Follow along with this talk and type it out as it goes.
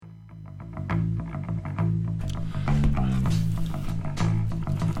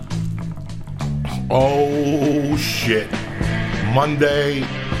Oh, shit. Monday,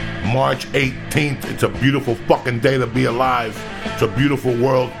 March 18th. It's a beautiful fucking day to be alive. It's a beautiful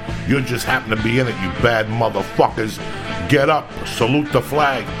world. You just happen to be in it, you bad motherfuckers. Get up. Salute the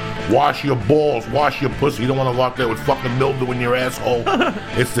flag. Wash your balls. Wash your pussy. You don't want to go out there with fucking mildew in your asshole.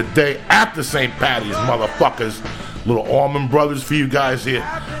 It's the day after St. Patty's, motherfuckers. Little Allman Brothers for you guys here.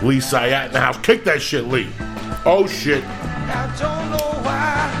 Lee Syatt in the house. Kick that shit, Lee. Oh, shit. I don't know why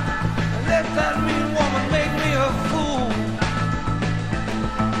I let that mean woman make me a fool.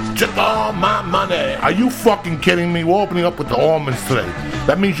 Took all my money. Are you fucking kidding me? We're opening up with the almonds today.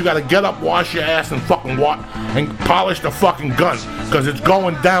 That means you gotta get up, wash your ass, and fucking and polish the fucking gun, because it's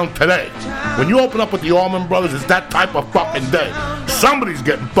going down today. When you open up with the Allman Brothers, it's that type of fucking day. Somebody's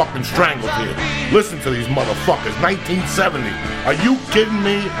getting fucking strangled here. Listen to these motherfuckers. 1970. Are you kidding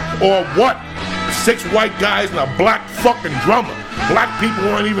me? Or what? 6 white guys and a black fucking drummer. Black people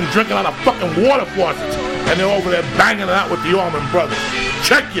weren't even drinking out of fucking water faucets, and they're over there banging it out with the Allman Brothers.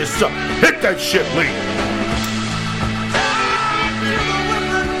 Check yourself. Hit that shit, Lee.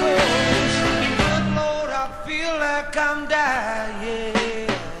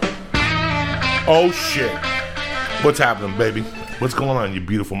 Oh shit. What's happening, baby? What's going on, you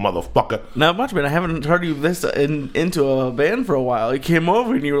beautiful motherfucker? Not much, man. I haven't heard you this into a band for a while. You came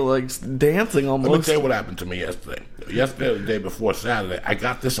over and you were like dancing almost. Let me tell you what happened to me yesterday. Yesterday, or the day before Saturday, I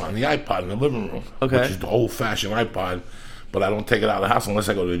got this on the iPod in the living room. Okay. Which is the old-fashioned iPod, but I don't take it out of the house unless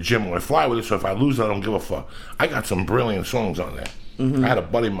I go to the gym or I fly with it, so if I lose it, I don't give a fuck. I got some brilliant songs on there. I had a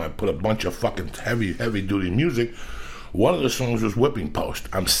buddy of mine put a bunch of fucking heavy-duty music. One of the songs was Whipping Post.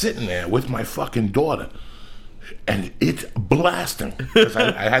 I'm sitting there with my fucking daughter, and it's blasting. Because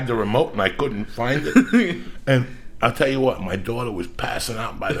I had the remote and I couldn't find it. And I'll tell you what, my daughter was passing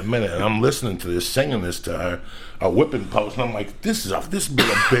out by the minute, and I'm listening to this, singing this to her, a Whipping Post, and I'm like, this little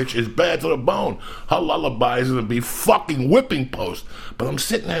bitch is bad to the bone. Her lullaby is going to be fucking Whipping Post. But I'm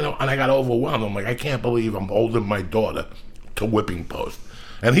sitting there, and I got overwhelmed. I'm like, I can't believe I'm holding my daughter to Whipping Post.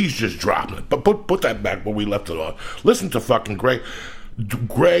 And he's just dropping it. But put that back where we left it off. Listen to fucking Greg,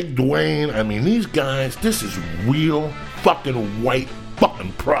 Dwayne. I mean, these guys, this is real fucking white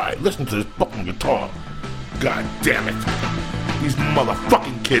fucking pride. Listen to this fucking guitar. God damn it. These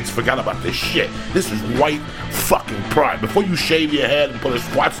motherfucking kids forgot about this shit. This is white fucking pride. Before you shave your head and put a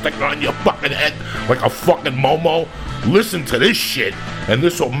SWAT sticker on your fucking head like a fucking Momo, listen to this shit, and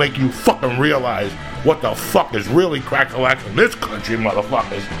this will make you fucking realize what the fuck is really crack-a-lack in this country,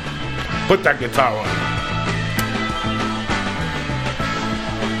 motherfuckers. Put that guitar on.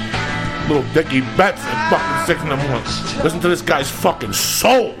 Little Dickie Betts at fucking 6 in the morning. Listen to this guy's fucking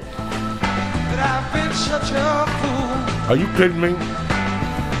soul. Are you kidding me? You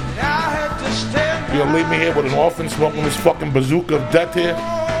gonna leave me here with an orphan smoking this fucking bazooka of death here?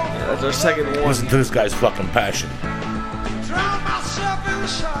 Yeah, that's our second one. Listen to this guy's fucking passion.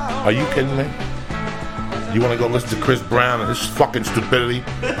 Are you kidding me? You want to go listen to Chris Brown and his fucking stupidity?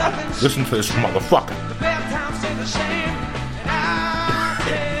 Listen to this motherfucker.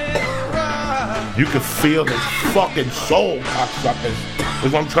 You can feel his fucking soul, cocksuckers.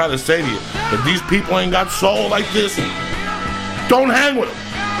 That's what I'm trying to say to you. If these people ain't got soul like this, don't hang with them.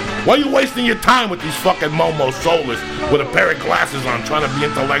 Why are you wasting your time with these fucking Momo soulless with a pair of glasses on trying to be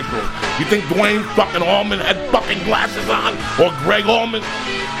intellectual? You think Dwayne fucking Allman had fucking glasses on? Or Greg Allman?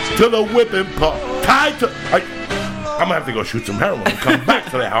 To the whipping pup. Tied to... I'm gonna have to go shoot some heroin and come back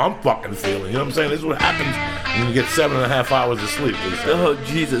to that how I'm fucking feeling. You know what I'm saying? This is what happens when you get 7.5 hours of sleep. Oh,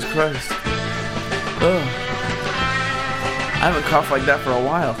 Jesus Christ. Oh. I haven't coughed like that for a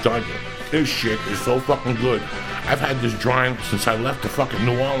while. Done. This shit is so fucking good. I've had this drawing since I left the fucking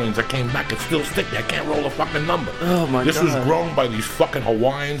New Orleans. I came back, it's still sticky. I can't roll a fucking number. Oh my God. This was grown by these fucking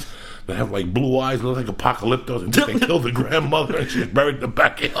Hawaiians that have like blue eyes, look like apocalyptos, and they killed the grandmother and she's buried in the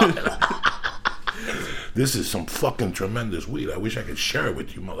backyard. This is some fucking tremendous weed. I wish I could share it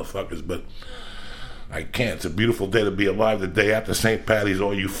with you motherfuckers, but I can't. It's a beautiful day to be alive. The day after St. Patty's,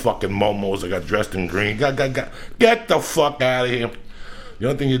 all you fucking momos that got dressed in green. Get the fuck out of here. The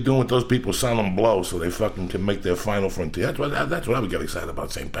only thing you're doing with those people is selling them blow so they fucking can make their final frontier. That's what I would get excited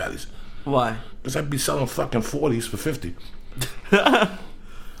about St. Patty's. Why? Because I'd be selling fucking 40s for 50.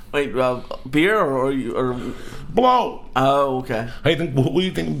 Wait, beer or blow? Oh, okay. Hey, what do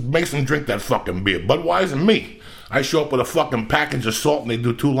you think makes them drink that fucking beer? Budweiser and me. I show up with a fucking package of salt and they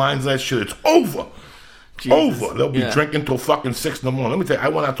do 2 lines of that shit. It's over. Jesus. Over. They'll be drinking till fucking 6 in the morning. Let me tell you, I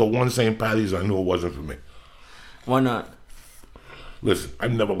went out to one St. Patty's. I knew it wasn't for me. Why not? Listen,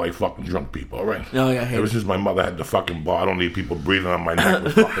 I've never liked fucking drunk people, all right? Oh, yeah, I hate Ever it. since my mother had the fucking bar, I don't need people breathing on my neck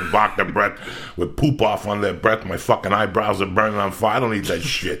with fucking vodka breath, with poop off on their breath. My fucking eyebrows are burning on fire. I don't need that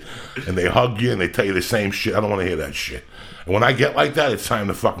shit. And they hug you and they tell you the same shit. I don't want to hear that shit. And when I get like that, it's time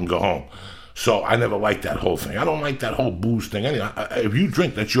to fucking go home. So I never liked that whole thing. I don't like that whole booze thing. Anyway, if you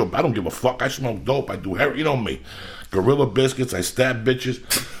drink, that's your... I don't give a fuck. I smoke dope. I do heroin. You know me. Gorilla biscuits. I stab bitches.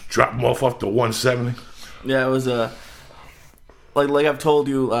 Drop them off to 170. Yeah, it was like I've told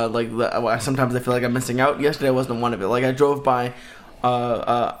you, sometimes I feel like I'm missing out. Yesterday wasn't one of it. Like I drove by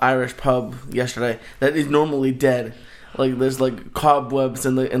Irish pub yesterday that is normally dead. Like there's like cobwebs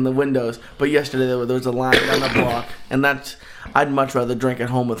in the windows. But yesterday there was a line down the block, and I'd much rather drink at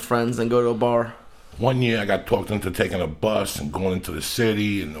home with friends than go to a bar. One year I got talked into taking a bus and going into the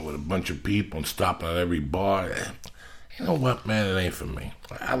city and with a bunch of people and stopping at every bar. You know what, man? It ain't for me.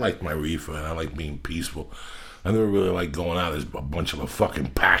 I like my reefer and I like being peaceful. I never really like going out as a bunch of a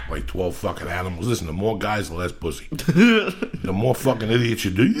fucking pack, like 12 fucking animals. Listen, the more guys, the less pussy. The more fucking idiots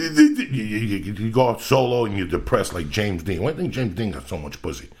you do, you go out solo and you're depressed like James Dean. Why do you think James Dean got so much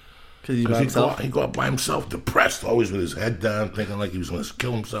pussy? Because he's by himself? He go out by himself, depressed, always with his head down, thinking like he was going to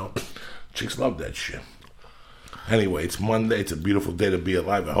kill himself. Chicks love that shit. Anyway, it's Monday. It's a beautiful day to be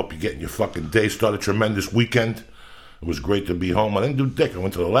alive. I hope you're getting your fucking day started. Tremendous weekend. It was great to be home. I didn't do dick. I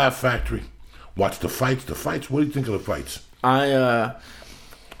went to the Laugh Factory. Watched the fights. What do you think of the fights? I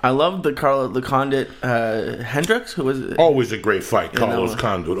loved the Condit Hendricks, who was always a great fight. Carlos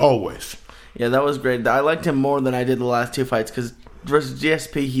Condit, always. Yeah, that was great. I liked him more than I did the last two fights because versus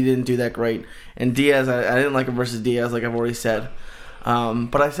GSP he didn't do that great, and Diaz I didn't like him versus Diaz, like I've already said.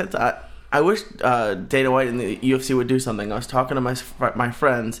 But I said I wish Dana White and the UFC would do something. I was talking to my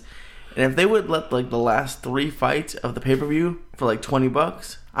friends, and if they would let like the last 3 fights of the pay-per-view for like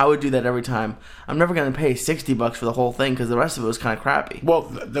 $20, I would do that every time. I'm never going to pay $60 for the whole thing because the rest of it was kind of crappy. Well,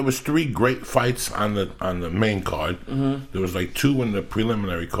 there was 3 great fights on the main card. Mm-hmm. There was like 2 in the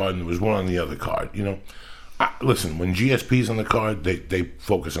preliminary card, and there was 1 on the other card. You know, listen, when GSP's on the card, they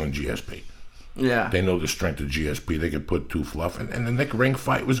focus on GSP. Yeah, they know the strength of GSP. They could put 2 fluff, and the Nick Ring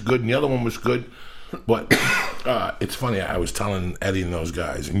fight was good, and the other one was good. But it's funny. I was telling Eddie and those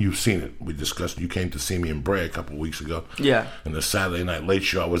guys, and you've seen it. We discussed. You came to see me in Bray a couple of weeks ago. Yeah. And the Saturday Night Late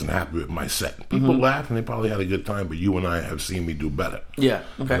Show, I wasn't happy with my set. People laughed, and they probably had a good time. But you and I have seen me do better. Yeah.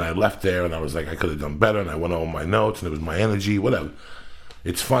 Okay. And I left there, and I was like, I could have done better. And I went over my notes, and it was my energy, whatever.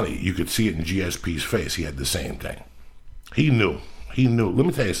 It's funny. You could see it in GSP's face. He had the same thing. He knew. Let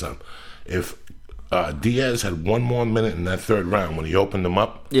me tell you something. If Diaz had 1 more minute in that 3rd round when he opened him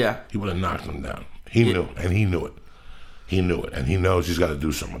up, yeah, he would have knocked him down. He knew, and he knew it. He knew it, and he knows he's got to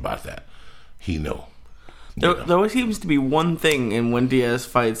do something about that. He knew. There always seems to be one thing in when Diaz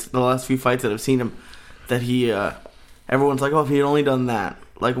fights, the last few fights that I've seen him, that he, everyone's like, oh, if he had only done that.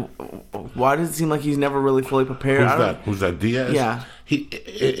 Like, why does it seem like he's never really fully prepared? Who's that, Diaz? Yeah.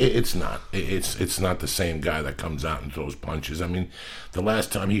 It's not. It's not the same guy that comes out and throws punches. I mean, the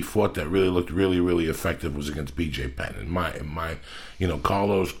last time he fought that really looked really, really effective was against BJ Penn. In my,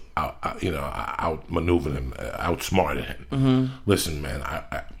 Carlos outmaneuvered him, outsmarted him. Mm-hmm. Listen, man,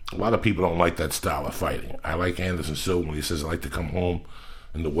 a lot of people don't like that style of fighting. I like Anderson Silva when he says I like to come home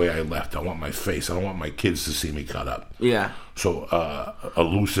in the way I left. I want my face. I don't want my kids to see me cut up. Yeah. So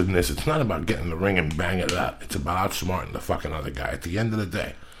elusiveness. It's not about getting in the ring and banging it out. It's about outsmarting the fucking other guy. At the end of the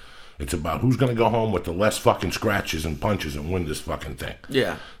day, it's about who's going to go home with the less fucking scratches and punches and win this fucking thing.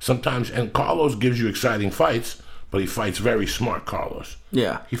 Yeah. Sometimes, and Carlos gives you exciting fights, but he fights very smart, Carlos.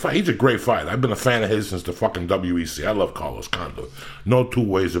 Yeah. He's a great fighter. I've been a fan of his since the fucking WEC. I love Carlos Condit. No 2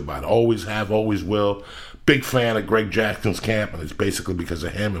 ways about it. Always have, always will. Big fan of Greg Jackson's camp, and it's basically because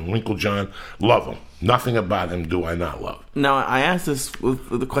of him and Winklejohn. Love him. Nothing about him do I not love. Now, I asked this with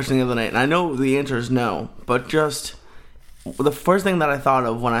the question the other night, and I know the answer is no, but just the first thing that I thought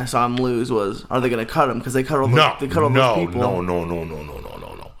of when I saw him lose was, are they going to cut him? Because they cut all those people. No.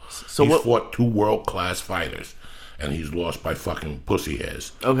 So he's fought 2 world-class fighters, and he's lost by fucking pussy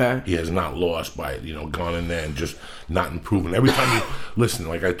hairs. Okay. He has not lost by, gone in there and just not improving. Every time you listen,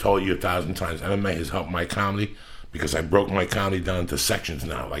 like I told you 1,000 times, MMA has helped my comedy because I broke my comedy down into sections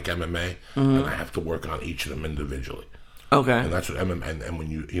now, like MMA, and I have to work on each of them individually. Okay. And that's what MMA, and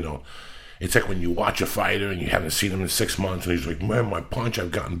when it's like when you watch a fighter and you haven't seen him in 6 months, and he's like, man, my punch,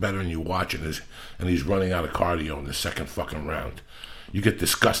 I've gotten better, and you watch it, and he's running out of cardio in the 2nd fucking round. You get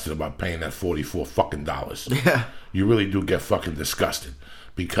disgusted about paying that $44 fucking dollars. Yeah. You really do get fucking disgusted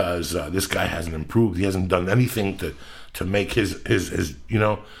because this guy hasn't improved. He hasn't done anything to make his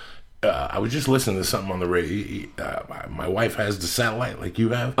I was just listening to something on the radio. My wife has the satellite like you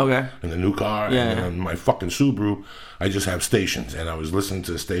have. Okay. In the new car. Yeah. And on my fucking Subaru, I just have stations. And I was listening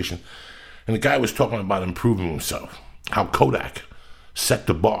to the station. And the guy was talking about improving himself. How Kodak set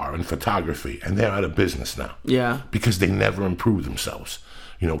the bar in photography. And they're out of business now. Yeah. Because they never improved themselves.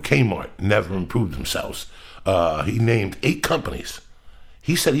 You know, Kmart never improved themselves. He named 8 companies.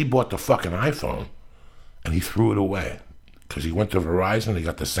 He said he bought the fucking iPhone and he threw it away. Because he went to Verizon, he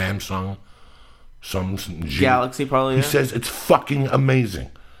got the Samsung, some G. Galaxy probably. He Yeah. says it's fucking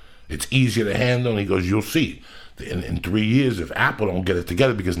amazing. It's easier to handle, and he goes, you'll see. In 3 years, if Apple don't get it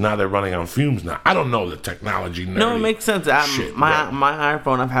together, because now they're running on fumes now. I don't know the technology. No, it makes sense. Shit, my right. my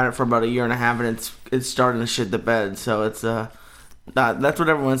iPhone, I've had it for about a year and a half, and it's starting to shit the bed. So it's that's what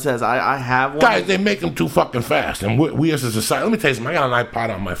everyone says. I have one. Guys, they make them too fucking fast. And we as a society, let me tell you something. I got an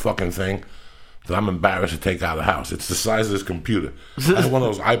iPod on my fucking thing that I'm embarrassed to take out of the house. It's the size of this computer. I have one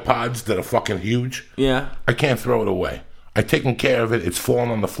of those iPods that are fucking huge. Yeah. I can't throw it away. I've taken care of it. It's fallen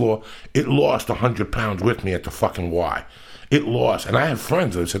on the floor. It lost 100 pounds with me at the fucking Y. It lost. And I have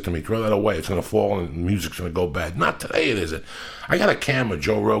friends that said to me, throw that away. It's going to fall and the music's going to go bad. Not today, it isn't. I got a camera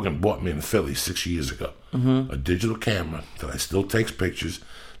Joe Rogan bought me in Philly 6 years ago. A digital camera that I still takes pictures.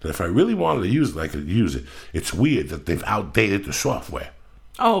 That if I really wanted to use it, I could use it. It's weird that they've outdated the software.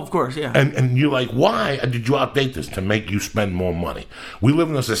 Oh, of course, yeah. And you're like, why did you update this? To make you spend more money. We live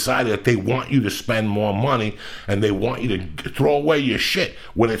in a society that they want you to spend more money and they want you to throw away your shit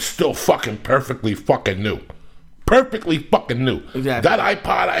when it's still fucking perfectly fucking new. Perfectly fucking new. Exactly. That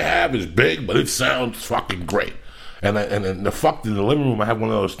iPod I have is big, but it sounds fucking great. And the fuck in the living room, I have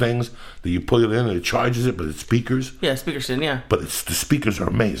one of those things that you put it in and it charges it, but it's speakers. Yeah, speaker stand, yeah. But the speakers are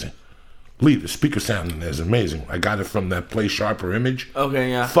amazing. Lee, the speaker sound in there is amazing. I got it from that Play Sharper Image.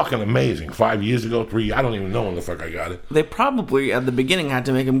 Okay, yeah. Fucking amazing. 5 years ago, 3, I don't even know when the fuck I got it. They probably, at the beginning, had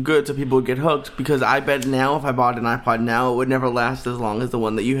to make them good so people would get hooked, because I bet now, if I bought an iPod now, it would never last as long as the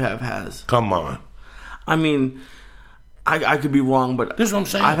one that you have has. Come on. I mean, I could be wrong, but This is what I'm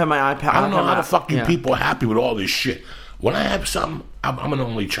saying. I've had my iPad. I don't know how the fuck you yeah. people are happy with all this shit. When I have something, I'm an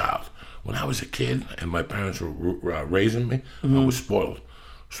only child. When I was a kid and my parents were raising me, I was spoiled.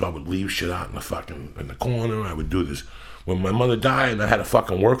 So I would leave shit out in the corner. I would do this. When my mother died and I had to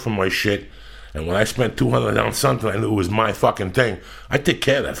fucking work for my shit, and when I spent $200 on something I knew it was my fucking thing, I take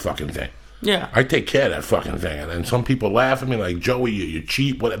care of that fucking thing. Yeah. I take care of that fucking thing. And then some people laugh at me like, Joey, you're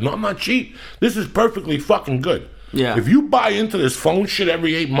cheap. Whatever. No, I'm not cheap. This is perfectly fucking good. Yeah. If you buy into this phone shit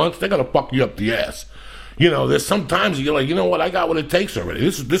every 8 months, they're going to fuck you up the ass. You know, there's sometimes you're like, you know what, I got what it takes already.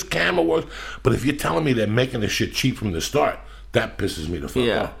 This camera works. But if you're telling me they're making this shit cheap from the start, that pisses me the fuck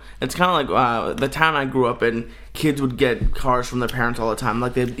off. It's kind of like the town I grew up in. Kids would get cars from their parents all the time.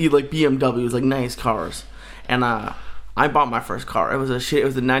 Like they'd eat like BMWs, like nice cars. And I bought my first car. It was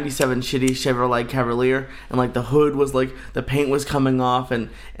a '97 shitty Chevrolet Cavalier, and like the hood was like the paint was coming off, and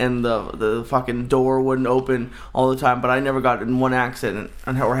the fucking door wouldn't open all the time. But I never got in one accident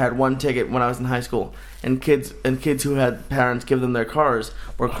or had one ticket when I was in high school. And kids who had parents give them their cars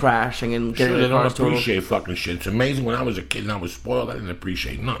were crashing and getting Sure, their they don't cars totaled. appreciate fucking shit. It's amazing. When I was a kid and I was spoiled, I didn't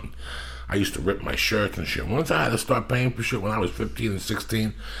appreciate nothing. I used to rip my shirts and shit. Once I had to start paying for shit when I was 15 and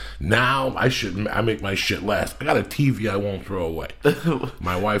 16, now I make my shit last. I got a TV I won't throw away.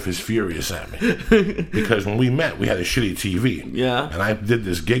 My wife is furious at me. Because when we met, we had a shitty TV. Yeah. And I did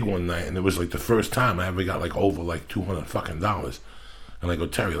this gig one night, and it was like the first time I ever got like over like $200 fucking dollars. And I go,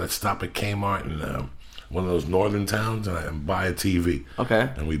 Terry, let's stop at Kmart and one of those northern towns and buy a TV. Okay.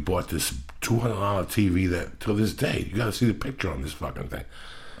 And we bought this $200 TV that, to this day, you got to see the picture on this fucking thing.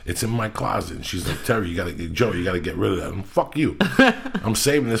 It's in my closet. And she's like, Terry, you got to get rid of that. I'm, fuck you. I'm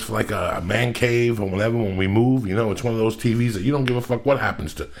saving this for like a man cave or whatever when we move. You know, it's one of those TVs that you don't give a fuck what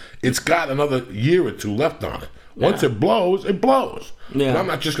happens to. It's got another year or two left on it. Once it blows, it blows. Yeah. And I'm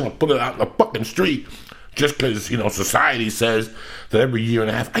not just going to put it out in the fucking street just because, you know, society says that every year and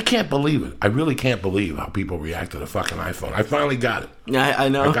a half. I can't believe it. I really can't believe how people react to the fucking iPhone. I finally got it. Yeah, I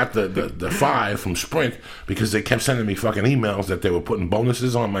know. I got the 5 from Sprint because they kept sending me fucking emails that they were putting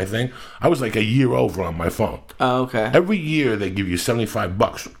bonuses on my thing. I was like a year over on my phone. Oh, okay. Every year they give you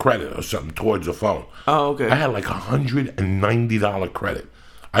 $75 credit or something towards the phone. Oh, okay. I had like $190 credit.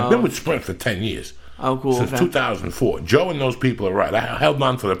 I've been with Sprint for 10 years. Oh, cool. Since 2004. Joe and those people are right. I held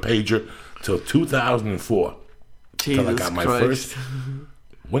on to the pager till 2004. Jesus Till I got my Christ. first.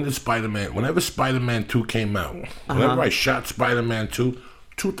 When did whenever Spider-Man 2 came out, whenever I shot Spider-Man 2,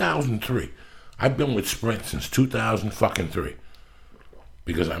 2003. I've been with Sprint since 2003.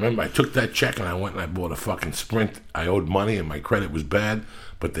 Because I remember I took that check and I went and I bought a fucking Sprint. I owed money and my credit was bad,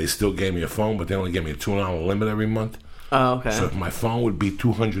 but they still gave me a phone, but they only gave me a $200 limit every month. Oh, okay. So if my phone would be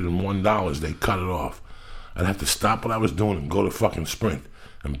 $201, they cut it off. I'd have to stop what I was doing and go to fucking Sprint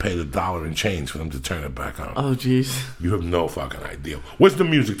and pay the $1 and change for them to turn it back on. Oh, jeez. You have no fucking idea. What's the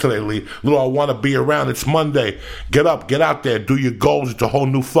music today, Lee? Little I want to be around. It's Monday. Get up, get out there, do your goals. It's a whole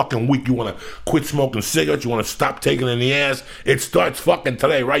new fucking week. You want to quit smoking cigarettes? You want to stop taking in the ass? It starts fucking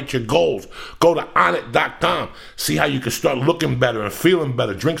today. Write your goals. Go to onit.com. See how you can start looking better and feeling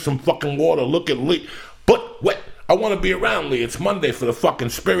better. Drink some fucking water. Look at Lee. But what? I want to be around, Lee. It's Monday for the fucking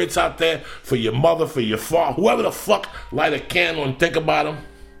spirits out there, for your mother, for your father, whoever the fuck. Light a candle and think about them.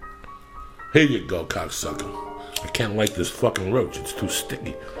 Here you go, cocksucker. I can't light this fucking roach. It's too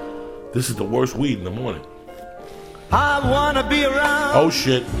sticky. This is the worst weed in the morning. I wanna be around. Oh,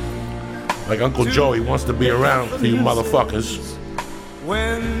 shit. Like Uncle Joey wants to be around for you motherfuckers.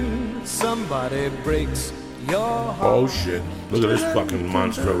 When somebody breaks your heart. Oh, shit. Look at this fucking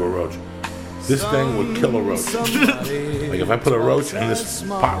monster of a roach. This thing would kill a roach. Like if I put a roach and this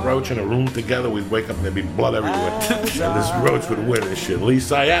pot roach in a room together, we'd wake up and there'd be blood everywhere. And this roach would win and shit. Lee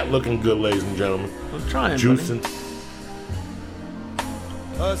Syatt looking good, ladies and gentlemen. I'm trying, Juicing.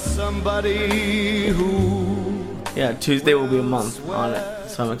 Somebody who. Yeah, Tuesday will be a month on it,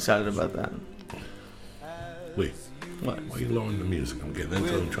 so I'm excited about that. Lee, What? why are you lowering the music? I'm getting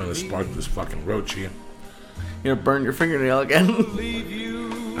into it. I'm trying to spark this fucking roach here. You're gonna burn your fingernail again?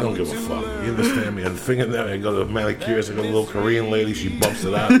 I don't give a fuck. You understand me? I fingernail. I go to the manicurist. I got a little Korean lady. She bumps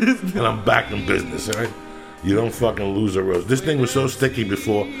it out, and I'm back in business. All right. You don't fucking lose a roach. This thing was so sticky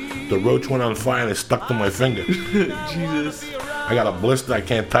before the roach went on fire and it stuck to my finger. Jesus. I got a blister. I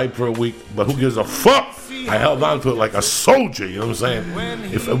can't type for a week, but who gives a fuck? I held on to it like a soldier. You know what I'm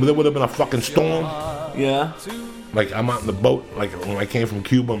saying? If there would have been a fucking storm, Yeah. like I'm out in the boat, like when I came from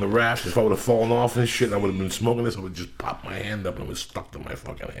Cuba on the raft, if I would have fallen off and shit, and I would have been smoking this, I would just pop my hand up and it was stuck to my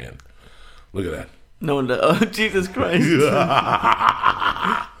fucking hand. Look at that. No one does. Oh, Jesus Christ.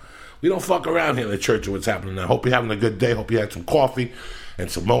 We don't fuck around here in the church of what's happening now. Hope you're having a good day. Hope you had some coffee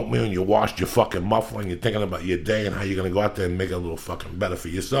and some oatmeal and you washed your fucking muffler and you're thinking about your day and how you're going to go out there and make it a little fucking better for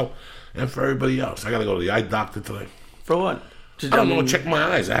yourself and for everybody else. I got to go to the eye doctor today. For what? I don't know, check my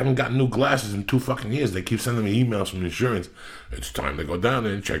eyes. I haven't gotten new glasses in 2 fucking years. They keep sending me emails from insurance. It's time to go down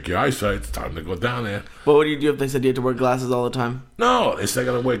there and check your eyesight. It's time to go down there. What would you do if they said you had to wear glasses all the time? No, they say I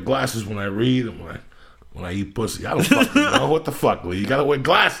got to wear glasses when I read and when I eat pussy. I don't fucking know. What the fuck, Lee? You got to wear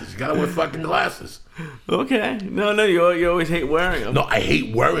glasses. You got to wear fucking glasses. Okay. No, you always hate wearing them. No, I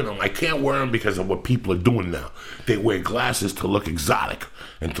hate wearing them. I can't wear them because of what people are doing now. They wear glasses to look exotic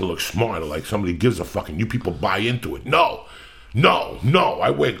and to look smarter, like somebody gives a fucking. You people buy into it. No. I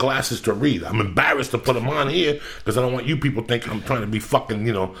wear glasses to read. I'm embarrassed to put them on here because I don't want you people thinking I'm trying to be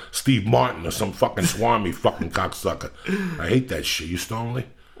fucking, Steve Martin or some fucking Swami fucking cocksucker. I hate that shit. You stonely?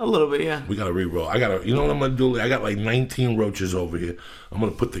 A little bit, yeah. We gotta re-roll. You know what I'm gonna do? I got like 19 roaches over here. I'm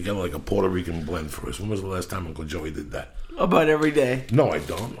gonna put together like a Puerto Rican blend for us. When was the last time Uncle Joey did that? About every day. No, I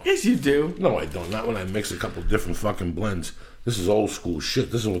don't. Yes, you do. No, I don't. Not when I mix a couple different fucking blends. This is old school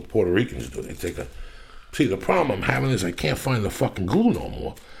shit. This is what Puerto Ricans do. They take See, the problem I'm having is I can't find the fucking glue no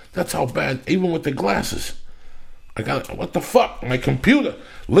more. That's how bad, even with the glasses. What the fuck? My computer.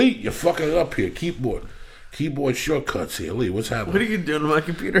 Lee, you're fucking it up here. Keyboard shortcuts here. Lee, what's happening? What are you doing on my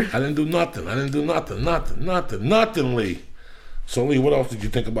computer? I didn't do nothing, Lee. So, Lee, what else did you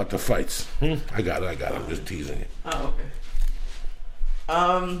think about the fights? I got it. I'm just teasing you. Oh,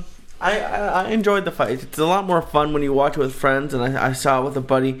 okay. I enjoyed the fight. It's a lot more fun when you watch it with friends, and I saw it with a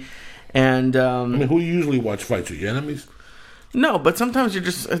buddy. And who you usually watch fights with? Your enemies? No, but sometimes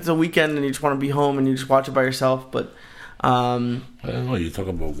it's a weekend and you just want to be home and you just watch it by yourself. But I don't know. You're talking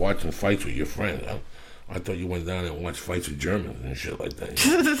about watching fights with your friends. I thought you went down and watched fights with Germans and shit like that.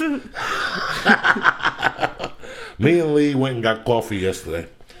 Me and Lee went and got coffee yesterday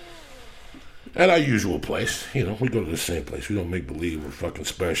at our usual place. We go to the same place. We don't make believe we're fucking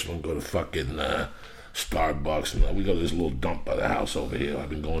special and go to fucking Starbucks. And we go to this little dump by the house over here. I've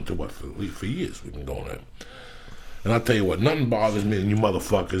been going to for years. We've been going there. And I'll tell you what, nothing bothers me than you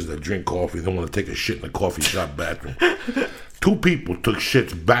motherfuckers that drink coffee and don't want to take a shit in the coffee shop bathroom. 2 people took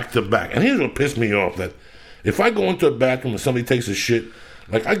shits back to back. And here's what pissed me off, that if I go into a bathroom and somebody takes a shit,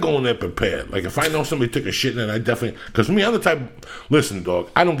 like I go in there prepared. Like if I know somebody took a shit in there, I definitely, because me, I'm the type, listen dog,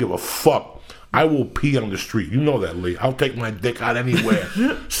 I don't give a fuck. I will pee on the street. You know that, Lee. I'll take my dick out anywhere.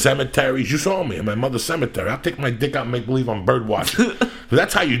 Cemeteries. You saw me in my mother's cemetery. I'll take my dick out and make believe I'm bird watching.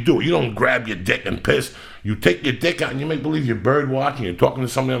 That's how you do it. You don't grab your dick and piss. You take your dick out and you make believe you're bird watching. You're talking to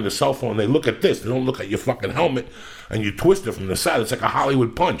somebody on the cell phone. They look at this. They don't look at your fucking helmet. And you twist it from the side. It's like a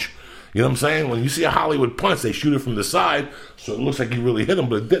Hollywood punch. You know what I'm saying? When you see a Hollywood punch, they shoot it from the side, so it looks like you really hit him,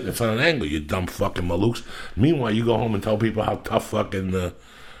 but it didn't. It's on an angle, you dumb fucking malooks. Meanwhile, you go home and tell people how tough fucking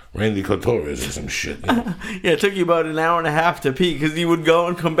Randy Couture is or some shit. You know? Yeah, it took you about an hour and a half to pee because you would go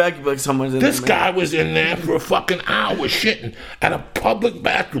and come back. You'd be like, someone's in there. This guy was in there for a fucking hour shitting at a public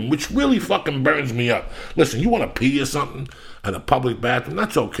bathroom, which really fucking burns me up. Listen, you want to pee or something at a public bathroom?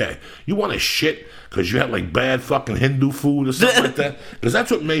 That's okay. You want to shit because you had like bad fucking Hindu food or something like that? Because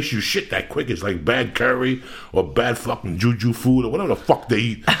that's what makes you shit that quick. It's like bad curry or bad fucking juju food or whatever the fuck they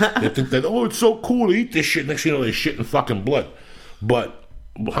eat. They think that, oh, it's so cool to eat this shit. Next thing you know, they're shitting fucking blood. But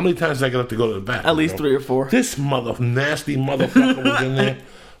how many times did I get up to go to the bathroom? At least 3 or 4. This nasty motherfucker was in there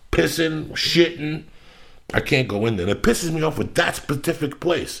pissing, shitting. I can't go in there. And it pisses me off with that specific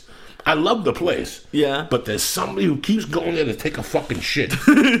place. I love the place. Yeah. But there's somebody who keeps going there to take a fucking shit.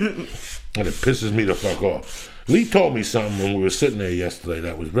 And it pisses me the fuck off. Lee told me something when we were sitting there yesterday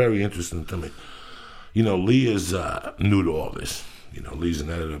that was very interesting to me. You know, Lee is new to all this. You know, Lee's an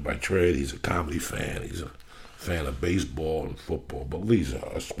editor by trade. He's a comedy fan. He's a fan of baseball and football, but Lee's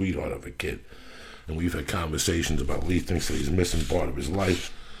a sweetheart of a kid. And we've had conversations about Lee thinks that he's missing part of his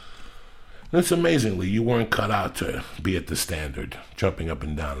life. And it's amazing, Lee, you weren't cut out to be at the Standard, jumping up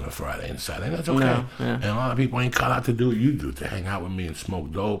and down on a Friday and Saturday. That's okay. No, yeah. And a lot of people ain't cut out to do what you do, to hang out with me and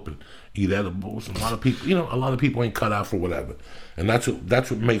smoke dope and eat edibles. And a lot of people ain't cut out for whatever. And that's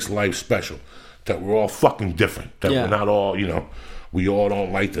what makes life special, that we're all fucking different, that we're not all, we all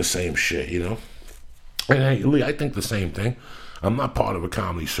don't like the same shit, And hey, Lee, I think the same thing. I'm not part of a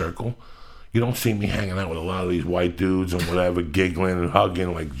comedy circle. You don't see me hanging out with a lot of these white dudes and whatever, giggling and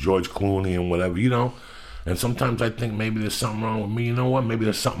hugging like George Clooney and whatever, And sometimes I think maybe there's something wrong with me. You know what? Maybe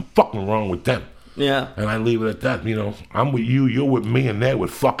there's something fucking wrong with them. Yeah. And I leave it at that. I'm with you, you're with me, and they're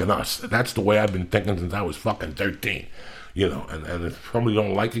with fucking us. That's the way I've been thinking since I was fucking 13. And if somebody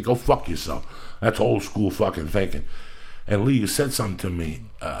don't like it, go fuck yourself. That's old school fucking thinking. And Lee, you said something to me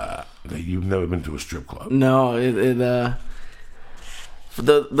that you've never been to a strip club. No,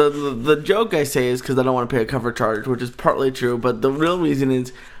 the joke I say is because I don't want to pay a cover charge, which is partly true. But the real reason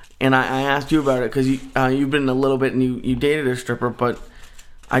is, and I asked you about it because you've been a little bit and you dated a stripper, but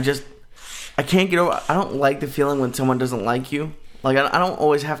I can't get over. I don't like the feeling when someone doesn't like you. Like I don't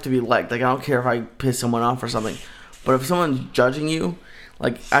always have to be liked. Like I don't care if I piss someone off or something, but if someone's judging you,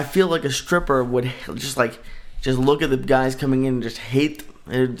 like I feel like a stripper would just look at the guys coming in and just hate them.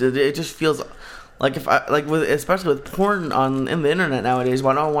 It just feels like especially with porn in the internet nowadays.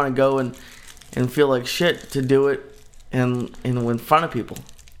 Why don't I want to go and feel like shit to do it and in front of people?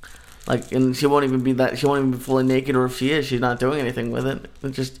 Like, and she won't even be fully naked, or if she is, she's not doing anything with it.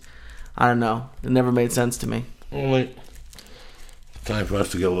 It just, I don't know. It never made sense to me. Only time for us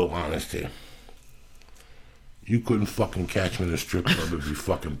to get a little honest here. You couldn't fucking catch me in a strip club if you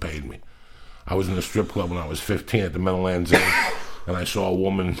fucking paid me. I was in a strip club when I was 15 at the Meadowlands Inn, and I saw a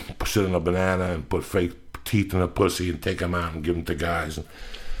woman sit in a banana and put fake teeth in her pussy and take them out and give them to guys.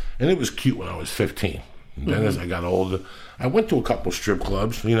 And it was cute when I was 15. And then as I got older, I went to a couple strip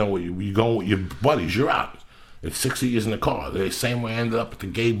clubs. You go with your buddies, you're out. It's 6 years in the car. The same way I ended up at the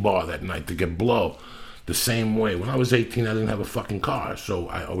gay bar that night to get blow. The same way. When I was 18, I didn't have a fucking car. So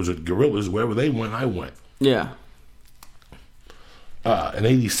I was at Gorillas. Wherever they went, I went. Yeah. In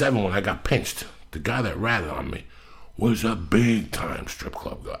 87, when I got pinched, the guy that ratted on me was a big-time strip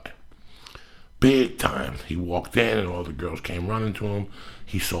club guy. Big time. He walked in and all the girls came running to him.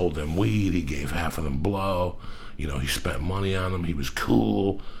 He sold them weed. He gave half of them blow. He spent money on them. He was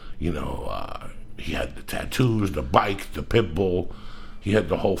cool. He had the tattoos, the bike, the pit bull. He had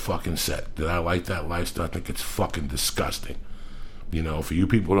the whole fucking set. Did I like that lifestyle? I think it's fucking disgusting. For you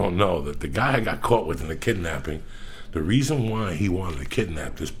people who don't know, that the guy I got caught with in the kidnapping, the reason why he wanted to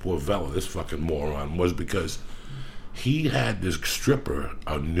kidnap this poor fella, this fucking moron, was because he had this stripper,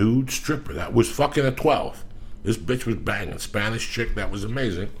 a nude stripper, that was fucking a 12. This bitch was banging. Spanish chick, that was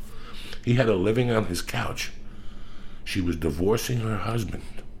amazing. He had her living on his couch. She was divorcing her husband.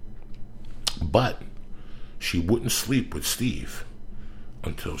 But she wouldn't sleep with Steve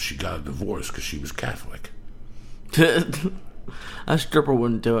until she got a divorce because she was Catholic. A stripper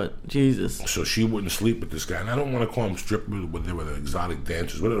wouldn't do it. Jesus. So she wouldn't sleep with this guy. And I don't want to call them strippers, but they were the exotic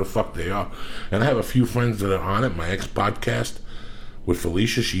dancers, whatever the fuck they are. And I have a few friends that are on it. My ex-podcast with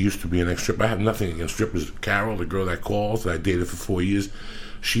Felicia, she used to be an ex-stripper. I have nothing against strippers. Carol, the girl that calls, that I dated for 4 years,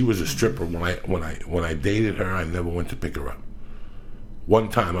 she was a stripper. When I dated her, I never went to pick her up. One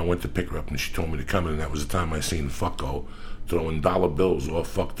time I went to pick her up and she told me to come in, and that was the time I seen Fucko throwing dollar bills all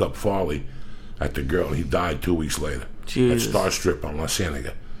fucked up Farley at the girl, and he died 2 weeks later. Jesus. At Star Strip on La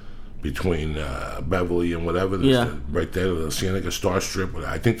Cienega. between Beverly and whatever. Right there, the Cienega Star Strip.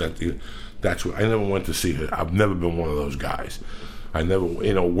 I think that's what I never went to see her. I've never been one of those guys. I never,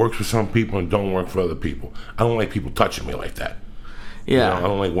 works for some people and don't work for other people. I don't like people touching me like that. Yeah. I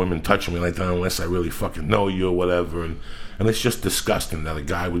don't like women touching me like that unless I really fucking know you or whatever. And it's just disgusting that a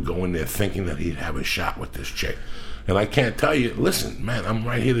guy would go in there thinking that he'd have a shot with this chick. And I can't tell you, listen, man, I'm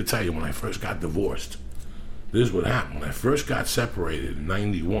right here to tell you, when I first got divorced, this is what happened. When I first got separated in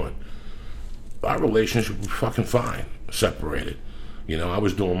 91, our relationship was fucking fine, separated. I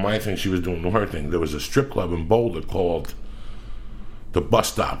was doing my thing, she was doing her thing. There was a strip club in Boulder called the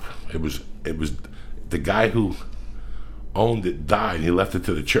Bus Stop. It was the guy who owned it died. He left it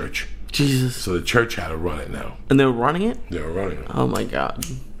to the church. Jesus. So the church had to run it now. And they were running it? They were running it. Oh my God.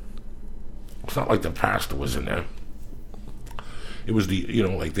 It's not like the pastor was in there. It was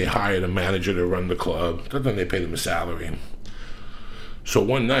like they hired a manager to run the club. Then they paid him a salary. So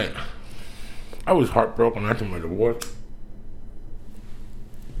one night, I was heartbroken after my divorce.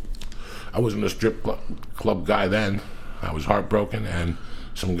 I wasn't a strip club guy then. I was heartbroken, and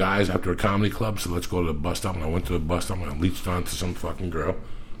some guys after a comedy club said, let's go to the bus stop. And I went to the bus stop and I leached onto some fucking girl.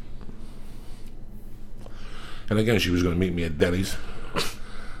 And again, she was going to meet me at Denny's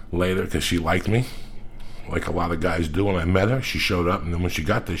later because she liked me, like a lot of guys do. And I met her. She showed up, and then when she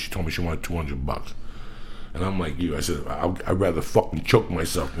got there, she told me she wanted $200. And I'm like you. I said, I'd rather fucking choke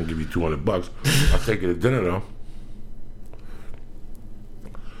myself than give you $200. I'll take you to dinner, though.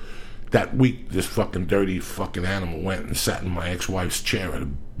 That week, this fucking dirty fucking animal went and sat in my ex-wife's chair at a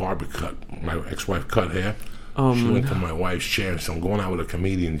barber cut. My ex-wife cut hair. She went to my wife's chair, so I'm going out with a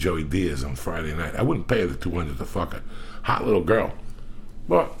comedian, Joey Diaz, on Friday night. I wouldn't pay her the $200 to fuck her. Hot little girl.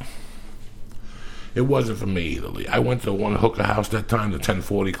 But it wasn't for me either, Lee. I went to one hooker house that time, the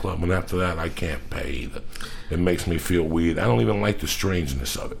 1040 Club, and after that, I can't pay either. It makes me feel weird. I don't even like the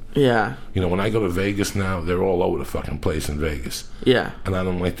strangeness of it. Yeah. When I go to Vegas now, they're all over the fucking place in Vegas. Yeah. And I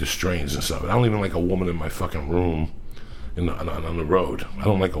don't like the strangeness of it. I don't even like a woman in my fucking room on the road. I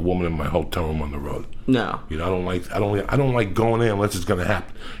don't like a woman in my hotel room on the road. No. I don't like going in unless it's gonna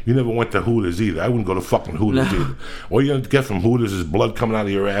happen. You never went to Hooters either. I wouldn't go to fucking Hooters either. All you're gonna get from Hooters is blood coming out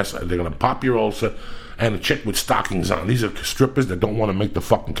of your ass. They're gonna pop your ulcer and a chick with stockings on. These are strippers that don't want to make the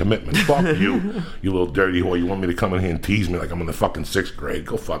fucking commitment. Fuck you, you little dirty whore. You want me to come in here and tease me like I'm in the fucking 6th grade?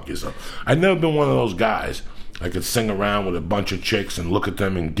 Go fuck yourself. I've never been one of those guys. I could sing around with a bunch of chicks and look at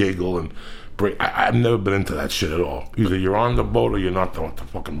them and giggle and I've never been into that shit at all. Either you're on the boat or you're not on the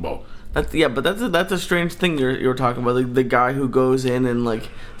fucking boat. But that's a strange thing you're talking about. Like the guy who goes in and like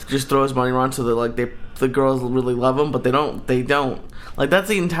just throws money around so that the girls really love him, but they don't. Like that's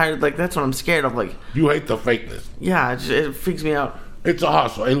the entire that's what I'm scared of. Like you hate the fakeness. Yeah, it freaks me out. It's a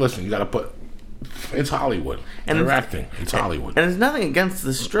hustle. Hey, listen, you gotta put. It's Hollywood. And they're acting. It's Hollywood. And it's nothing against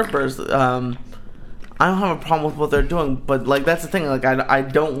the strippers. I don't have a problem with what they're doing, but that's the thing. Like I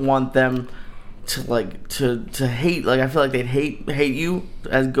don't want them to hate. Like I feel like they'd hate you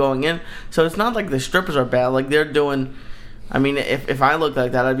as going in. So it's not like the strippers are bad. Like they're doing. I mean, if I looked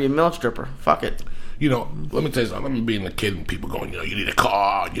like that, I'd be a male stripper. Fuck it. Let me tell you something. I remember being a kid and people going, you need a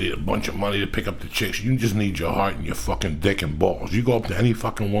car, you need a bunch of money to pick up the chicks. You just need your heart and your fucking dick and balls. You go up to any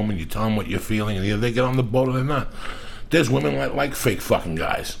fucking woman, you tell them what you're feeling, and either they get on the boat or they're not. There's women that like fake fucking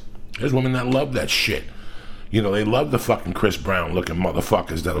guys. There's women that love that shit. They love the fucking Chris Brown looking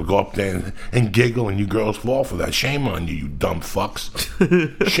motherfuckers that'll go up there and giggle, and you girls fall for that. Shame on you, you dumb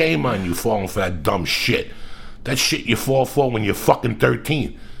fucks. Shame on you falling for that dumb shit. That shit you fall for when you're fucking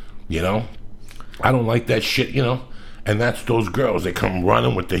 13. I don't like that shit, And that's those girls. They come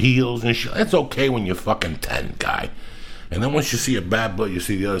running with the heels and shit. That's okay when you're fucking 10, guy. And then once you see a bad boy, you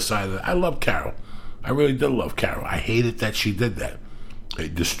see the other side of it. I love Carol. I really did love Carol. I hated that she did that.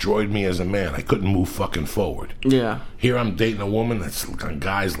 It destroyed me as a man. I couldn't move fucking forward. Yeah. Here I'm dating a woman that's on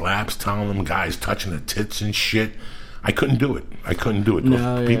guys' laps, telling them guys touching her tits and shit. I couldn't do it.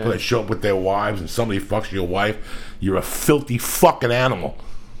 Those people that show up with their wives and somebody fucks your wife, you're a filthy fucking animal.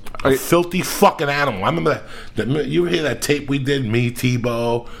 Filthy fucking animal. I remember that. You hear that tape we did? Me,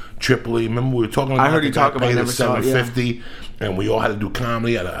 Tebow, Tripoli. Remember we were talking about. I heard you talk about it. $750, and we all had to do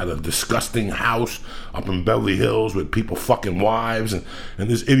comedy at a disgusting house up in Beverly Hills with people fucking wives, and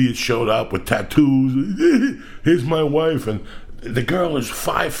this idiot showed up with tattoos. Here's my wife, and the girl is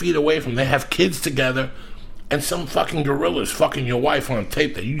 5 feet away from. They have kids together. And some fucking gorilla's fucking your wife on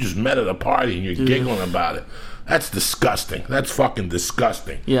tape that you just met at a party and you're giggling about it. That's disgusting. That's fucking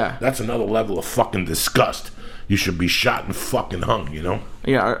disgusting. Yeah. That's another level of fucking disgust. You should be shot and fucking hung,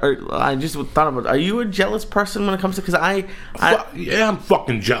 Yeah, I just thought about it. Are you a jealous person when it comes to... Because yeah, I'm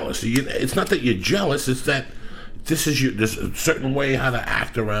fucking jealous. It's not that you're jealous. It's that There's a certain way how to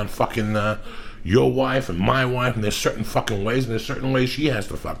act around fucking your wife and my wife, and there's certain fucking ways, and there's certain ways she has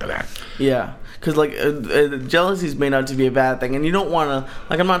to fucking act. Yeah, because like jealousy is made out to be a bad thing, and you don't want to.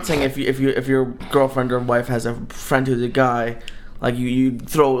 Like, I'm not saying if your girlfriend or wife has a friend who's a guy, like you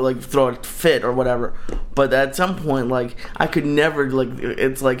throw a fit or whatever. But at some point, like, I could never, like,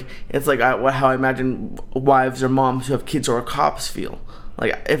 it's like how I imagine wives or moms who have kids or cops feel.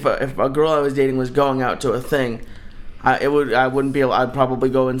 Like, if a girl I was dating was going out to a thing, I'd probably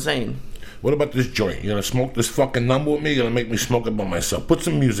go insane. What about this joint? You gonna smoke this fucking number with me? You gonna make me smoke it by myself? Put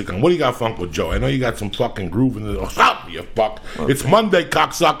some music on. What do you got, Funko Joe? I know you got some fucking groove in the... Stop, you fuck. Okay. It's Monday,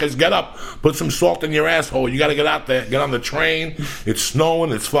 cocksuckers. Get up. Put some salt in your asshole. You gotta get out there. Get on the train. It's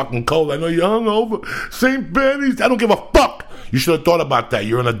snowing. It's fucking cold. I know you're hungover. St. Benny's. I don't give a fuck. You should have thought about that.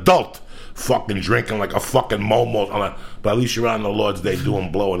 You're an adult. Fucking drinking like a fucking momo. But at least you're on the Lord's Day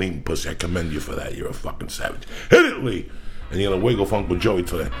doing blow and eating pussy. I commend you for that. You're a fucking savage. Hit it, Lee. And you're gonna wiggle Funk with Joey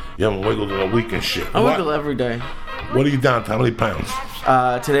today. You haven't wiggled in a week and shit. I wiggle every day. What are you down to? How many pounds?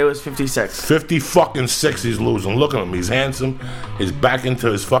 Today was 56. 50 fucking 6 he's losing. Look at him. He's handsome. He's back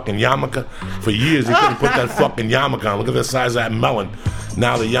into his fucking yarmulke. For years he couldn't put that fucking yarmulke on. Look at the size of that melon.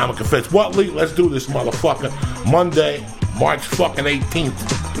 Now the yarmulke fits. What, Lee? Let's do this, motherfucker. Monday, March fucking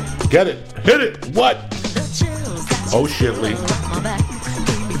 18th. Get it. Hit it. What? Oh shit, Lee.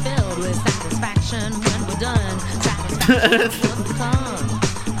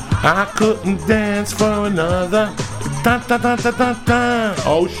 I couldn't dance for another. Dun, dun, dun, dun, dun, dun.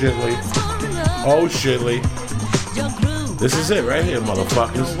 Oh shit, Lee. Oh shit, Lee. This is it right here,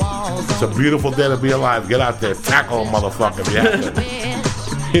 motherfuckers. It's a beautiful day to be alive. Get out there, tackle a motherfucker if you have to.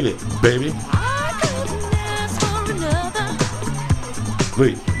 Hit it, baby.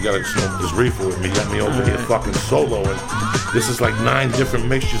 Lee, you gotta smoke this reefer with me. You got me over here fucking soloing. This is like 9 different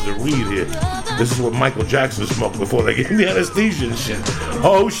mixtures of weed here. This is what Michael Jackson smoked before they gave me anesthesia and shit.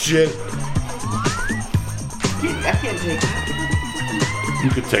 Oh shit. I can't take it. You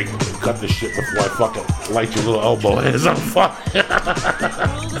could take it and cut this shit before I fucking light your little elbow hairs on fire.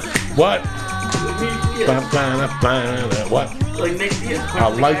 What? What?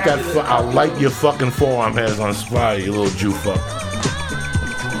 I'll light your fucking forearm hairs on fire, you little Jew fuck.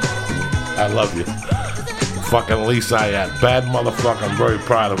 I love you. Fucking Lee Syatt. Bad motherfucker. I'm very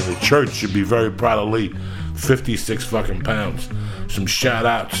proud of him. The church should be very proud of Lee. 56 fucking pounds. Some shout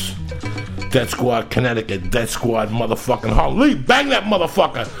outs. Death Squad Connecticut. Death Squad motherfucking Harlem. Lee, bang that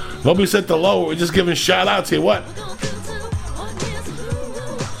motherfucker. Nobody said to lower. We're just giving shout outs here. What?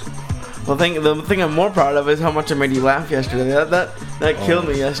 Well, the thing I'm more proud of is how much I made you laugh yesterday. That killed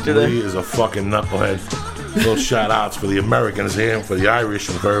me yesterday. Lee is a fucking knucklehead. Little shout outs for the Americans here and for the Irish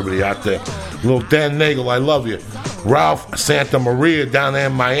and for everybody out there. Little Dan Nagel, I love you. Ralph Santa Maria down there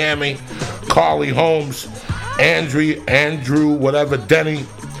in Miami. Carly Holmes. Andrew, whatever, Denny.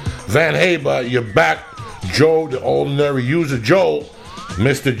 Van Haber, you're back. Joe, the ordinary user, Joel.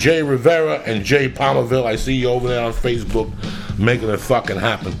 Mr. J. Rivera and Jay Palmerville. I see you over there on Facebook making it fucking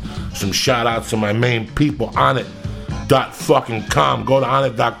happen. Some shout outs to my main people on it. .com. Go to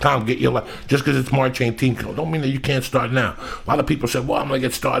onit.com. Get your just because it's March 18th don't mean that you can't start now. A lot of people say, well, I'm gonna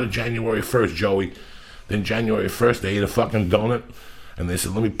get started January 1st, Joey. Then January 1st they ate a fucking donut and they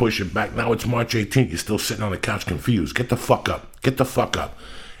said, let me push it back. Now it's March 18th. You're still sitting on the couch confused. Get the fuck up. Get the fuck up.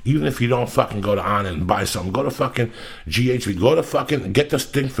 Even if you don't fucking go to Onnit and buy something, go to fucking GHV. Go to fucking, get this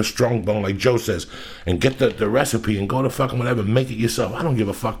thing for Strongbone, like Joe says, and get the recipe and go to fucking whatever, make it yourself. I don't give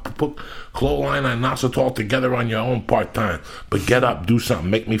a fuck. Put clothesline and inositol together on your own part-time. But get up, do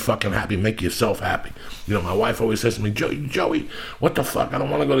something, make me fucking happy, make yourself happy. You know, my wife always says to me, Joey, what the fuck? I don't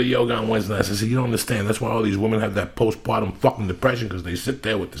want to go to yoga on Wednesday nights. I said, you don't understand. That's why all these women have that postpartum fucking depression, because they sit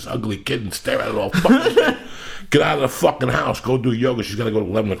there with this ugly kid and stare at it all fucking day. Get out of the fucking house. Go do yoga. She's got to go to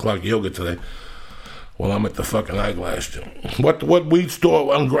 11 o'clock yoga today. Well, I'm at the fucking Eyeglass. What weed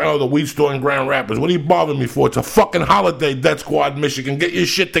store on the weed store in Grand Rapids? What are you bothering me for? It's a fucking holiday, Death Squad, Michigan. Get your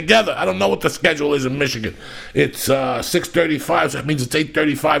shit together. I don't know what the schedule is in Michigan. It's 6:35, so that means it's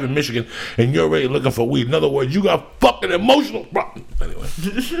 8:35 in Michigan, and you're already looking for weed. In other words, you got fucking emotional problems. Anyway,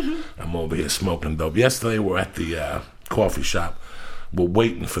 I'm over here smoking dope. Yesterday, we're at the coffee shop. We're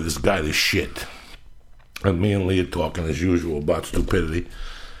waiting for this guy to shit. And me and Lee are talking as usual about stupidity.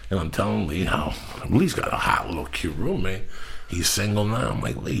 And I'm telling Lee how Lee's got a hot little cute roommate. He's single now. I'm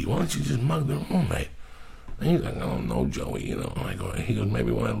like, Lee, why don't you just mug the roommate? And he's like, oh, no, Joey, you know. He goes,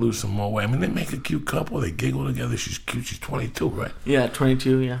 maybe when I lose some more weight. I mean, they make a cute couple. They giggle together. She's cute. She's 22, right? Yeah,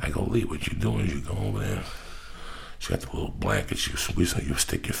 22, yeah. I go, Lee, what you doing is you go over there. She got the little blanket. She was squeezing. You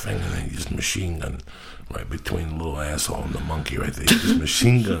stick your finger in, you just machine gun right between the little asshole and the monkey right there. You just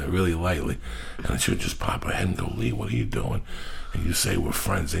machine gun it really lightly, and then she would just pop her head and go, Lee, what are you doing? And you say we're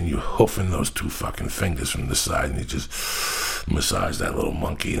friends, and you hoofing those 2 fucking fingers from the side, and you just massage that little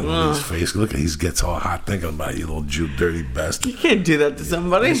monkey in his face. Look, he gets all hot thinking about you, little Jew, dirty bastard. You can't do that to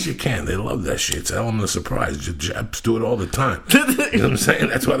somebody. Yes, you can. They love that shit. It's an element of surprise. Your Japs do it all the time. You know what I'm saying?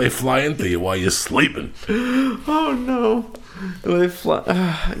 That's why they fly into you while you're sleeping. Oh no, they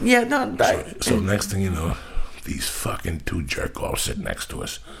fly. Yeah, no. So next thing you know, these fucking 2 jerk-offs sit next to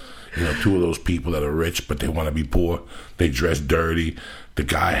us. You know, 2 of those people that are rich, but they want to be poor. They dress dirty. The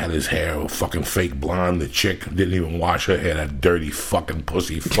guy had his hair a fucking fake blonde. The chick didn't even wash her hair. That dirty fucking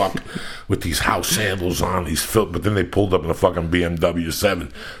pussy fuck with these house sandals on. But then they pulled up in a fucking BMW 7.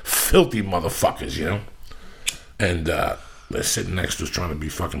 Filthy motherfuckers, you know? And they're sitting next to us trying to be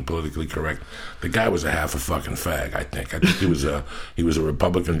fucking politically correct. The guy was a half a fucking fag, I think. I think he was a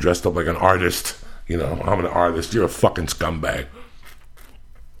Republican dressed up like an artist. You know, I'm an artist. You're a fucking scumbag.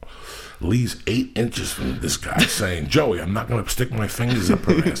 Lee's 8 inches from this guy saying, Joey, I'm not going to stick my fingers up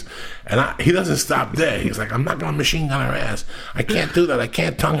her ass. And he doesn't stop there. He's like, I'm not going to machine gun her ass. I can't do that. I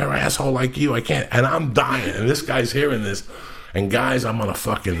can't tongue her asshole like you. I can't. And I'm dying. And this guy's hearing this. And guys, I'm on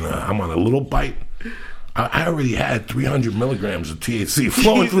a little bite. I already had 300 milligrams of THC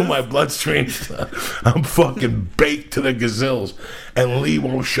flowing through my bloodstream. I'm fucking baked to the gazills. And Lee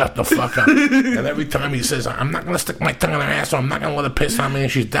won't shut the fuck up. And every time he says, I'm not going to stick my tongue in her ass, or I'm not going to let her piss on me,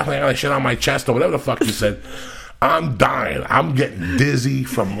 and she's definitely going to shit on my chest, or whatever the fuck he said, I'm dying. I'm getting dizzy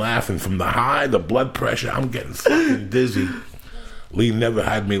from laughing. From the high, the blood pressure, I'm getting fucking dizzy. Lee never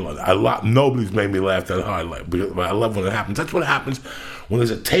had me nobody's made me laugh that hard. But I love when it happens. That's what happens when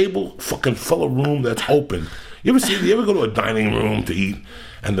there's a table fucking full of room that's open. You ever go to a dining room to eat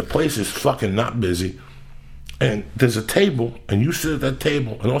and the place is fucking not busy and there's a table and you sit at that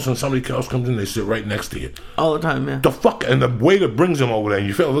table and all of a sudden somebody else comes in, they sit right next to you. All the time, man. The fuck, and the waiter brings them over there and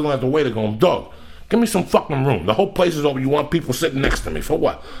you feel looking at the waiter going, dog, give me some fucking room. The whole place is open. You want people sitting next to me. For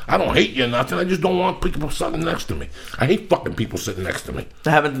what? I don't hate you or nothing. I just don't want people sitting next to me. I hate fucking people sitting next to me.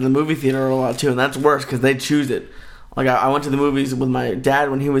 That happens in the movie theater a lot too, and that's worse because they choose it. Like I went to the movies with my dad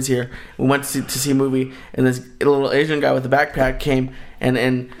when he was here. We went to see a movie, and this little Asian guy with a backpack came,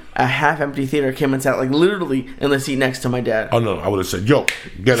 and a half-empty theater came and sat like literally in the seat next to my dad. Oh no, I would have said, "Yo,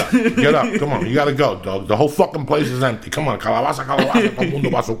 get up, come on, you gotta go, dog. The whole fucking place is empty. Come on, calabaza, todo mundo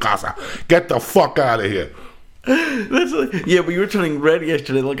va a su casa. Get the fuck out of here." That's like, yeah, but you were turning red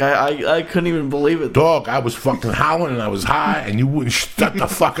yesterday. Like I couldn't even believe it. Dog, I was fucking howling and I was high, and you wouldn't shut the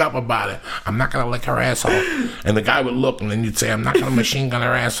fuck up about it. I'm not gonna lick her asshole. And the guy would look, and then you'd say, I'm not gonna machine gun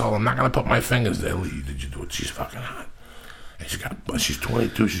her asshole. I'm not gonna put my fingers there. Lee, did you do it? She's fucking hot. And she's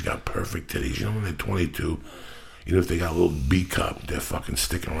 22. She's got perfect titties. You know when they're 22, even if they got a little B cup, they're fucking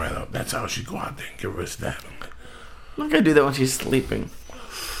sticking right up. That's how she go out there and give her a stab. I'm not gonna do that when she's sleeping.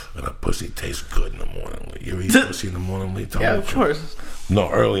 And her pussy tastes good in the morning. Lee. You ever eat pussy in the morning, Lee? Yeah, of course. No,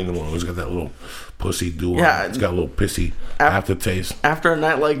 early in the morning. It's got that little pussy dew. Yeah, it's got a little pissy aftertaste. After a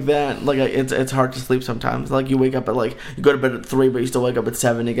night like that, like it's hard to sleep sometimes. Like you wake up at you go to bed at 3, but you still wake up at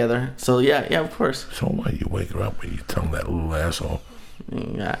 7 together. So yeah, of course. So what? You wake her up and you tongue that little asshole.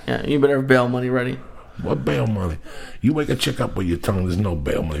 Yeah. You better have bail money ready. What bail money? You wake a chick up with your tongue, there's no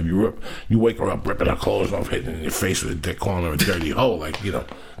bail money. You wake her up ripping her clothes off, hitting her in your face with a dick, calling her a dirty hoe,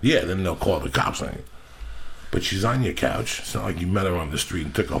 then they'll call the cops on you. But she's on your couch. It's not like you met her on the street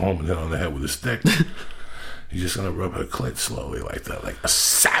and took her home and hit her on the head with a stick. You're just gonna rub her clit slowly like that, like a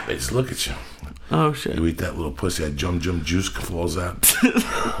savage. Look at you. Oh shit! You eat that little pussy, that jum juice falls out.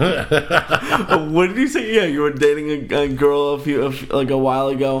 What did you say? Yeah, you were dating a girl a while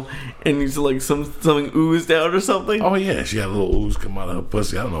ago, and you said like something oozed out or something. Oh yeah, she had a little ooze come out of her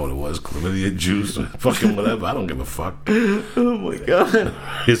pussy. I don't know what it was, chlamydia juice, or fucking whatever. I don't give a fuck. Oh my god!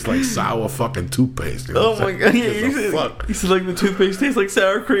 It's like sour fucking toothpaste. You know? Oh my god! Yeah, you said like the toothpaste tastes like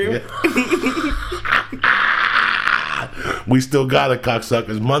sour cream. Yeah. We still got it,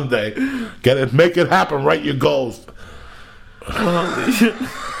 cocksuckers. Monday. Get it, make it happen. Write your goals. A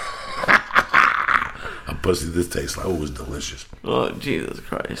pussy this tastes like. Oh, it was delicious. Oh, Jesus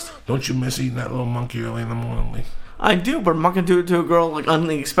Christ. Don't you miss eating that little monkey early in the morning, Lee? I do, but I'm not going to do it to a girl like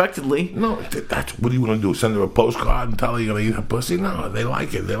unexpectedly. No, that's what do you want to do? Send her a postcard and tell her you're going to eat her pussy? No, they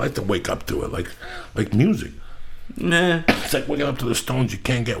like it. They like to wake up to it like music. Nah. It's like waking up to the Stones. You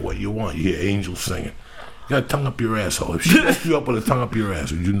can't get what you want. You hear angels singing. You got to tongue up your asshole. If she woke you up with a tongue up your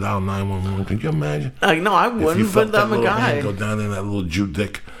ass, would you dial 911? Can you imagine? No, I wouldn't, but I'm a guy. Man, go down there in that little Jew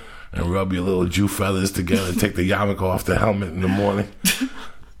dick and rub your little Jew feathers together and take the yarmulke off the helmet in the morning.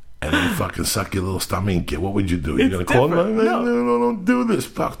 And and then fucking suck your little stomach. Kid, what would you do? You're It's gonna call him? different. No, don't do this.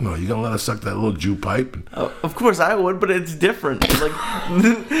 Fuck no. You're gonna let her suck that little Jew pipe? Of course I would, but it's different. Like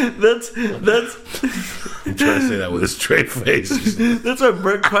that's I'm trying to say that with a straight face. that's why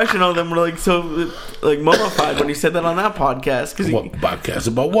Brett questioned all them were like so like mummified when he said that on that podcast because What podcast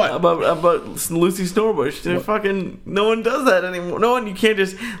about what? about Lucy Snorbush. They're fucking no one does that anymore. No one. You can't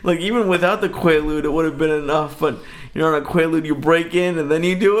just like even without the Quaalude, it would have been enough. But you're on a Quaalude, you break in and then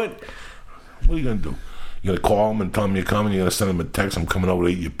you do it. What are you gonna do? You gonna call them and tell them you're coming? You're gonna send them a text? I'm coming over to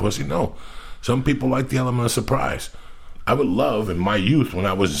eat your pussy? No. Some people like the element of surprise. I would love in my youth when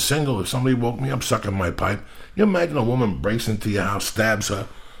I was single if somebody woke me up sucking my pipe. You imagine a woman breaks into your house, stabs her,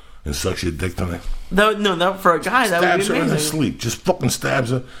 and sucks your dick on it. That for a guy that would Stabs be her in her amazing. sleep. Just fucking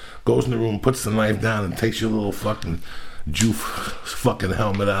stabs her. Goes in the room, puts the knife down, and takes your little fucking Jew fucking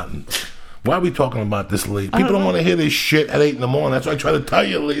helmet out. And why are we talking about this, Lee? People don't want to hear this shit at 8 in the morning. That's why I try to tell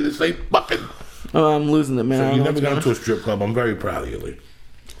you, Lee. This ain't fucking. Oh, I'm losing it, man. I don't You know never what's got going into a strip club. I'm very proud of you, Lee.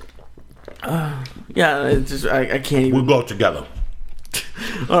 on. Yeah, it's just I can't even. We'll go together.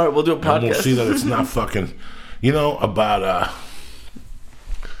 All right, we'll do a And we'll podcast. see that it's not fucking. You know, about,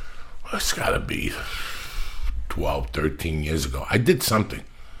 it's got to be 12, 13 years ago. I did something.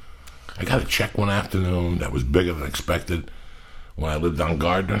 I got a check one afternoon that was bigger than expected when I lived on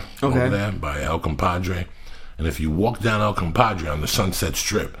Gardner over there by El Compadre. And if you walk down El Compadre on the Sunset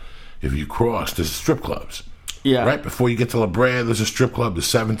Strip, if you cross, there's strip clubs. Yeah. Right before you get to La Brea, there's a strip club, the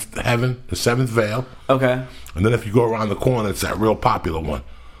Seventh Heaven, the Seventh Veil. Okay. And then if you go around the corner, it's that real popular one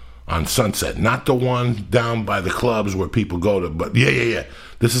on Sunset. Not the one down by the clubs where people go to, but yeah.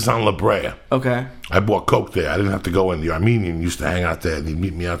 This is on La Brea. Okay. I bought Coke there. I didn't have to go in. The Armenian used to hang out there, and he'd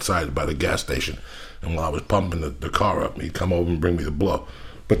meet me outside by the gas station. And while I was pumping the car up, he'd come over and bring me the blow.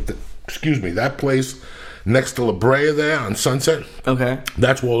 But, that place next to La Brea there on Sunset, Okay.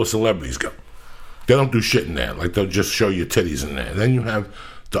 that's where all the celebrities go. They don't do shit in there. Like, they'll just show you titties in there. And then you have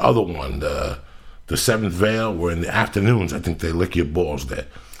the other one, the Seventh Veil, where in the afternoons, I think they lick your balls there.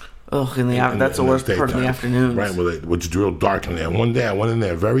 Ugh, that's the worst part of the daytime. afternoons. Right, which is real dark in there. One day I went in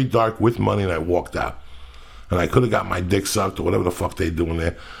there very dark with money and I walked out. And I could have got my dick sucked or whatever the fuck they do in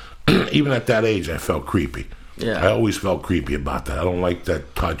there. Even at that age, I felt creepy. Yeah. I always felt creepy about that. I don't like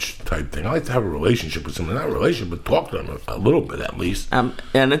that touch type thing. I like to have a relationship with someone. Not a relationship, but talk to them a little bit at least. And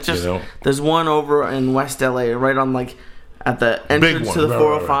it's just, You know? there's one over in West LA, right on like, at the entrance one, to the right,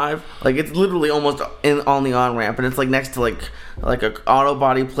 405. Like, it's literally almost on the on-ramp, and it's like next to like a auto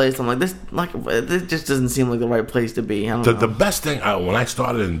body place. I'm like, this just doesn't seem like the right place to be. I don't know. The best thing, when I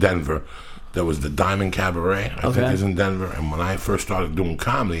started in Denver, there was the Diamond Cabaret, I think is in Denver. And when I first started doing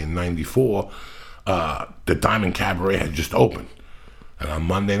comedy in 94, the Diamond Cabaret had just opened. And on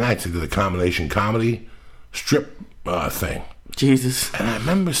Monday nights, they did a combination comedy strip thing. Jesus. And I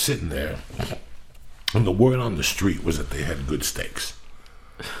remember sitting there, and the word on the street was that they had good steaks.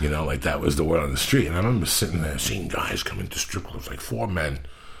 You know, like that was the word on the street. And I remember sitting there seeing guys come into strip clubs, like 4 men,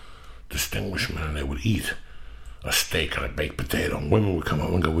 distinguished men, and they would eat a steak and a baked potato. And women would come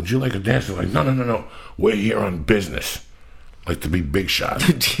over and go, "Would you like a dance?" They're like, no. We're here on business. Like to be big shots.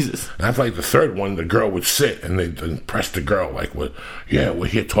 Jesus. And after like the third one, the girl would sit and they'd impress the girl like, we're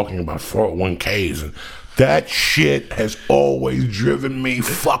here talking about 401ks. And that shit has always driven me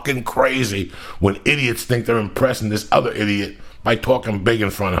fucking crazy when idiots think they're impressing this other idiot by talking big in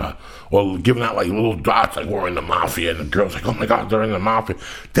front of her. Or giving out like little dots like we're in the mafia. And the girl's like, oh my God, they're in the mafia.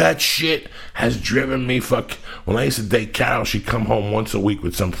 That shit has driven me When I used to date Carol, she'd come home once a week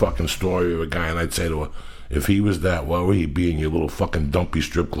with some fucking story of a guy. And I'd say to her, if he was that, why would he be in your little fucking dumpy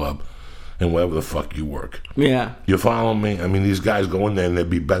strip club and wherever the fuck you work? Yeah. You follow me? I mean, these guys go in there and they'd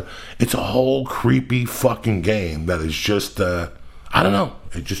be better. It's a whole creepy fucking game that is just, I don't know.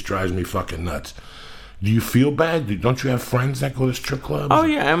 It just drives me fucking nuts. Do you feel bad? Don't you have friends that go to strip clubs? Oh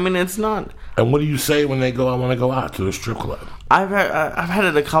yeah. I mean, it's not. And what do you say when they go, I want to go out to the strip club? I've had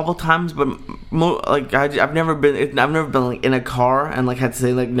it a couple times, but I've never been like in a car and like had to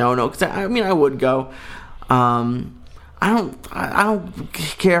say like no. Because I mean, I would go. I don't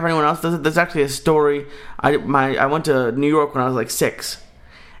care if anyone else does it. There's actually a story. I went to New York when I was like 6,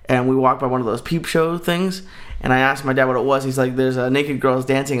 and we walked by one of those peep show things, and I asked my dad what it was. He's like, "There's naked girls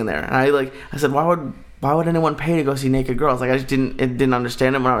dancing in there," and I said, "Why would anyone pay to go see naked girls?" Like I just didn't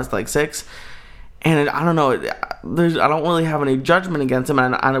understand it when I was like 6, and I don't know. I don't really have any judgment against him,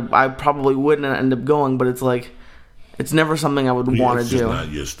 and I probably wouldn't end up going, but it's like it's never something I would want to It's do. just not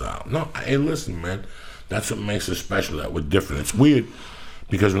your style. No, hey, listen, man. That's what makes us special, that we're different. It's weird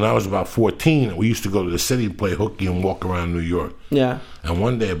because when I was about 14, we used to go to the city, play hooky, and walk around New York. Yeah. And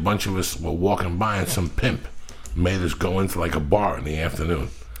one day, a bunch of us were walking by, and some pimp made us go into like a bar in the afternoon.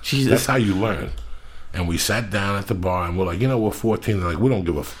 Jesus. That's how you learn. And we sat down at the bar, and we're like, we're 14. They're like, we don't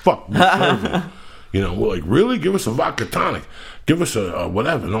give a fuck. We're serving. We're like, really? Give us a vodka tonic. Give us a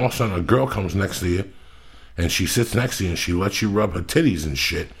whatever. And all of a sudden, a girl comes next to you, and she sits next to you, and she lets you rub her titties and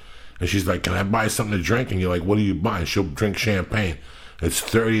shit. And she's like, can I buy something to drink? And you're like, what are you buying? She'll drink champagne. It's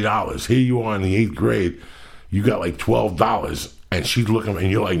 $30. Here you are in the 8th grade. You got like $12. And she's looking, and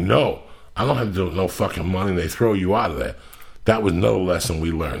you're like, no, I don't have no fucking money. And they throw you out of there. That was another lesson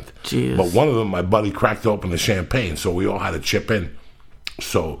we learned. Jeez. But one of them, my buddy cracked open the champagne, so we all had to chip in.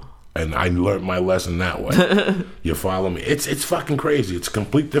 So, and I learned my lesson that way. You follow me? It's fucking crazy. It's a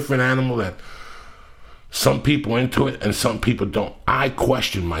complete different animal that some people into it and some people don't. I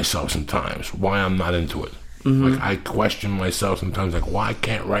question myself sometimes why I'm not into it. Like, I question myself sometimes, like, why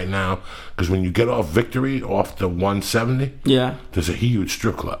can't right now? Because when you get off Victory, off the 170, Yeah. there's a huge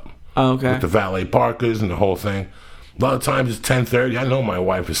strip club. Oh, okay. With the valet parkers and the whole thing. A lot of times it's 10:30. I know my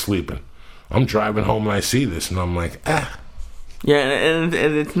wife is sleeping. I'm driving home and I see this and I'm like, Yeah, and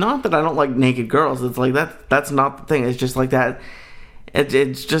it's not that I don't like naked girls. It's like that's not the thing. It's just like that.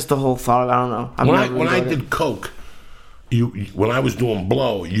 It's just the whole thought. I don't know. When I did coke, when I was doing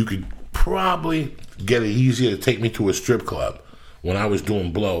blow, you could probably get it easier to take me to a strip club. When I was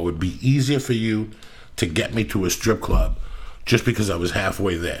doing blow, it would be easier for you to get me to a strip club just because I was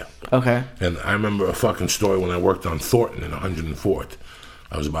halfway there. Okay. And I remember a fucking story when I worked on Thornton in 104th.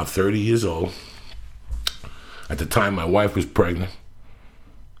 I was about 30 years old. At the time, my wife was pregnant.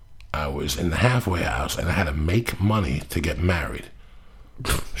 I was in the halfway house, and I had to make money to get married.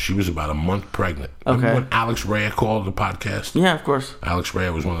 She was about a month pregnant. Okay. Remember when Alex Ray called the podcast? Yeah, of course. Alex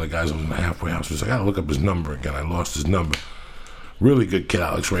Ray was one of the guys that was in the halfway house. I gotta look up his number again. I lost his number. Really good kid.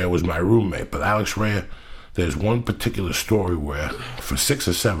 Alex Ray was my roommate. But Alex Ray, there's one particular story where for 6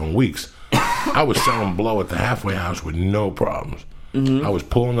 or 7 weeks, I was selling blow at the halfway house with no problems. I was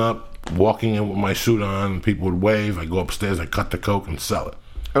pulling up, walking in with my suit on, and people would wave. I go upstairs, I cut the coke and sell it.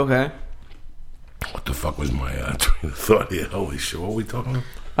 Okay. What the fuck was my train of thought here? Holy shit, what were we talking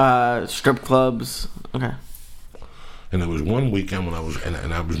about? Strip clubs. Okay. And there was one weekend when I was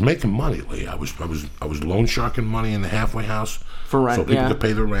and I was making money, Lee. I was loan sharking money in the halfway house For rent, so people yeah. could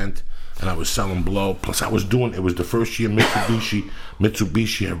pay the rent. And I was selling blow. Plus, it was the first year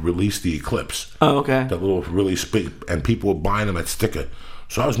Mitsubishi had released the Eclipse. Oh, okay. That little really and people were buying them at sticker.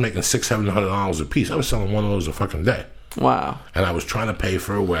 So I was making $600-$700 a piece. I was selling one of those a fucking day. Wow. And I was trying to pay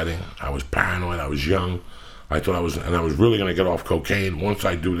for a wedding. I was paranoid. I was young. I thought I was really going to get off cocaine. Once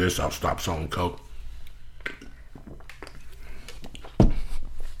I do this, I'll stop selling coke.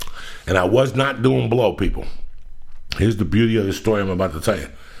 And I was not doing blow, people. Here's the beauty of the story I'm about to tell you.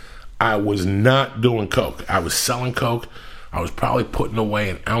 I was not doing coke. I was selling coke. I was probably putting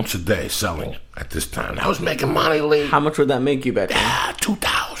away an ounce a day selling it at this time. I was making money, Lee. How much would that make you back then?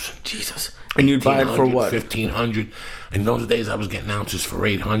 $2,000. Jesus. And you'd buy it for what? $1,500. In those days, I was getting ounces for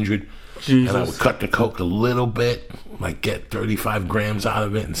 $800. Jesus. And I would cut the coke a little bit, like get 35 grams out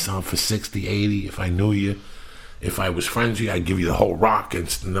of it and sell it for 60, 80 if I knew you. If I was friends with you, I'd give you the whole rock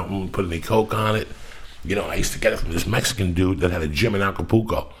and not put any coke on it. I used to get it from this Mexican dude that had a gym in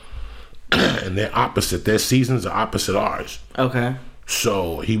Acapulco. And their seasons are opposite ours. Okay.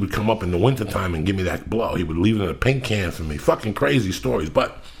 So he would come up in the wintertime and give me that blow. He would leave it in a paint can for me. Fucking crazy stories.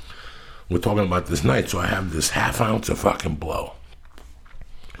 But we're talking about this night, so I have this half ounce of fucking blow.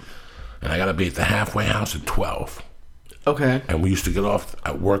 And I got to be at the halfway house at 12. Okay. And we used to get off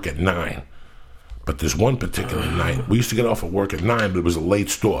at work at 9. But this one particular night, we used to get off at work at 9, but it was a late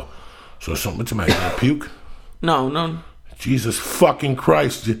store. So something to my puke? No. Jesus fucking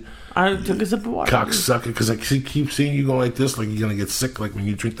Christ. I took a sip of water. Cocksucker, because I keep seeing you go like this, like you're going to get sick, like when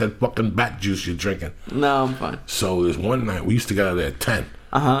you drink that fucking bat juice you're drinking. No, I'm fine. So there's one night, we used to get out of there at 10.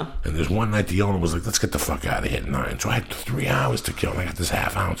 Uh-huh. And there's one night the owner was like, let's get the fuck out of here at 9. So I had 3 hours to kill, and I got this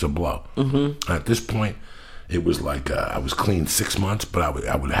half ounce of blow. Mm-hmm. At this point, it was like I was clean 6 months, but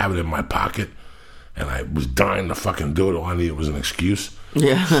I would have it in my pocket, and I was dying to fucking do it. All I needed was an excuse.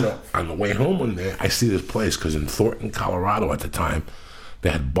 Yeah. So on the way home one day, I see this place, because in Thornton, Colorado at the time, they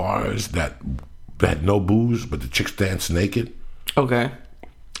had bars that had no booze, but the chicks danced naked. Okay.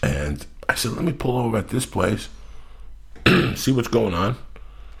 And I said, let me pull over at this place, see what's going on.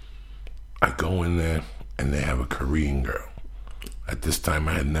 I go in there, and they have a Korean girl. At this time,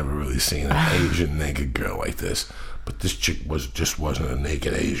 I had never really seen an Asian naked girl like this. But this chick wasn't a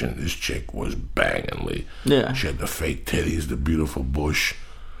naked Asian. This chick was bangingly. Yeah. She had the fake titties, the beautiful bush,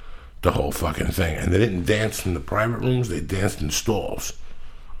 the whole fucking thing. And they didn't dance in the private rooms. They danced in stalls.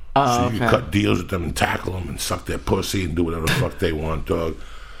 So you could cut deals with them and tackle them and suck their pussy and do whatever the fuck they want, dog.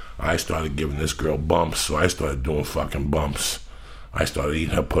 I started giving this girl bumps, so I started doing fucking bumps. I started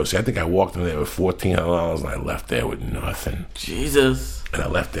eating her pussy. I think I walked in there with $1,400 and I left there with nothing. Jesus. And I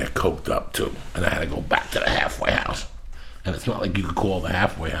left there coked up too. And I had to go back to the halfway house. And it's not like you could call the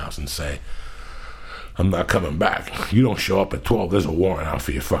halfway house and say, I'm not coming back. You don't show up at 12, there's a warrant out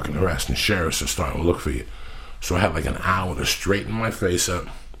for your fucking arrest, and sheriffs are starting to look for you. So I had like an hour to straighten my face up.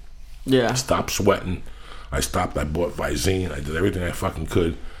 Yeah. Stop sweating. I stopped. I bought Visine. I did everything I fucking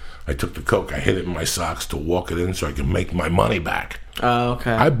could. I took the coke. I hid it in my socks to walk it in so I could make my money back. Oh,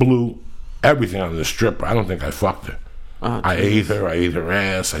 okay. I blew everything on the stripper. I don't think I fucked her. I ate her. I ate her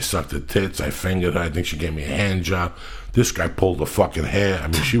ass. I sucked her tits. I fingered her. I think she gave me a hand job. This guy pulled the fucking hair. I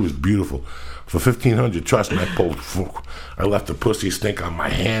mean, she was beautiful. For $1,500, trust me, I left the pussy stink on my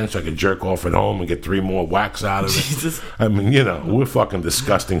hands so I could jerk off at home and get 3 more whacks out of it. Jesus. I mean, you know, we're fucking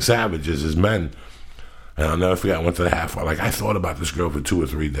disgusting savages as men. And I'll never forget, I went to the halfway. Like, I thought about this girl for 2 or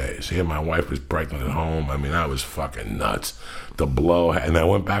 3 days. Here, my wife was pregnant at home. I mean, I was fucking nuts. The blow, and I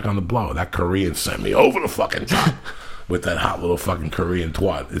went back on the blow. That Korean sent me over the fucking top with that hot little fucking Korean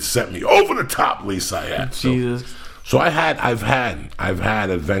twat. It sent me over the top, Lisa. I had. Jesus. So I've had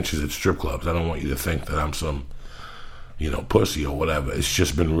adventures at strip clubs. I don't want you to think that I'm some, pussy or whatever. It's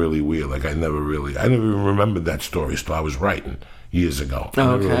just been really weird. Like, I never even remembered that story. So I was writing years ago. I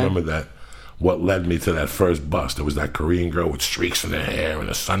never remember that. What led me to that first bust? It was that Korean girl with streaks in her hair and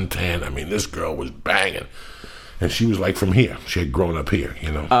a suntan. I mean, this girl was banging. And she was like from here. She had grown up here,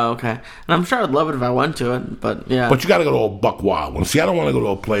 Oh, okay. And I'm sure I'd love it if I went to it, but yeah. But you got to go to a buck wild one. See, I don't want to go to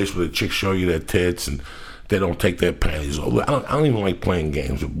a place where the chicks show you their tits and they don't take their panties off. I don't even like playing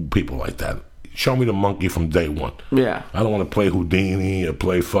games with people like that. Show me the monkey from day one. Yeah. I don't want to play Houdini or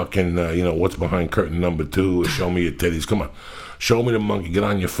play fucking, what's behind curtain number 2 or show me your titties. Come on. Show me the monkey. Get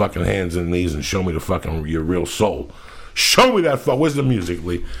on your fucking hands and knees and show me the fucking your real soul. Show me that fuck. Where's the music,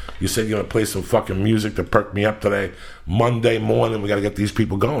 Lee? You said you're going to play some fucking music to perk me up today. Monday morning, we got to get these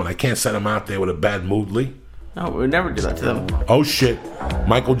people going. I can't send them out there with a bad mood, Lee. No, we would never do that to them. Oh, shit.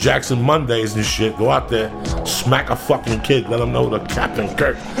 Michael Jackson Mondays and shit. Go out there, smack a fucking kid. Let them know the Captain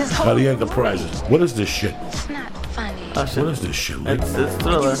Kirk of the Enterprises. What is this shit? It's not funny. Oh, shit. What is this shit, Lee? It's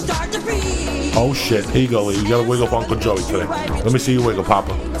Thriller. Oh, shit. Here you go, Lee. You got to wiggle up Uncle Joey today. Let me see you wiggle,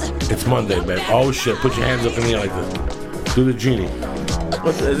 Papa. It's Monday, babe. Oh, shit. Put your hands up in the air like this. Do the genie.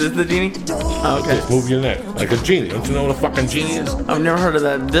 Is this the genie? Oh, okay. Move your neck. Like a genie. Don't you know what a fucking genie is? I've never heard of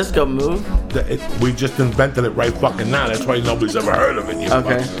that disco move. We just invented it right fucking now. That's why nobody's ever heard of it. You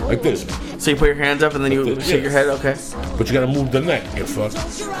Okay. fuck. Like this. So you put your hands up and then you shake your head, okay. But you got to move the neck, you fuck.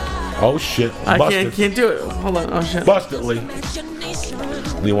 Oh, shit. I Bust it. can't do it. Hold on. Oh, shit. Bust it, Lee.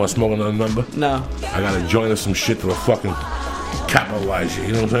 You want to smoke another number? No. I got to join us some shit to fucking capitalize you.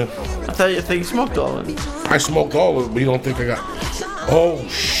 You know what I'm saying? I thought you smoked all of it. I smoked all of it, but you don't think I got... Oh,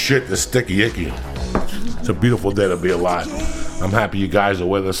 shit, the sticky icky. It's a beautiful day to be alive. I'm happy you guys are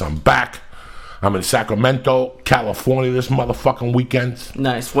with us. I'm back. I'm in Sacramento, California this motherfucking weekend.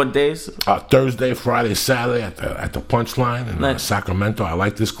 Nice. What days? Thursday, Friday, Saturday at the Punchline in Nice. Sacramento. I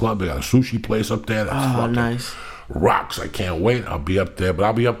like this club. They got a sushi place up there. That's Oh, fucking nice. rocks. I can't wait. I'll be up there, but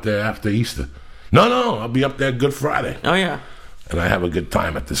I'll be up there after Easter. No, I'll be up there Good Friday. Oh, yeah. And I have a good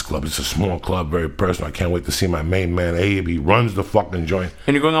time at this club. It's a small club, very personal. I can't wait to see my main man, Abe. He runs the fucking joint.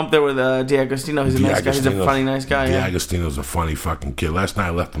 And you're going up there with D'Agostino. He's a nice guy. He's a funny, nice guy. Yeah. D'Agostino's a funny fucking kid. Last night I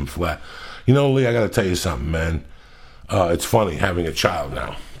left him flat. You know, Lee, I got to tell you something, man. It's funny having a child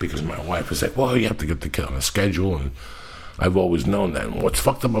now because my wife has said, well, you have to get the kid on a schedule. And I've always known that. And what's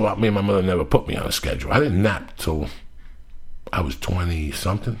fucked up about me, my mother never put me on a schedule. I didn't nap till I was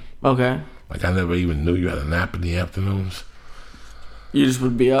 20-something. Okay. Like, I never even knew you had a nap in the afternoons. You just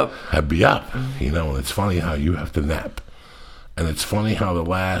would be up. I'd be up, and it's funny how you have to nap. And it's funny how the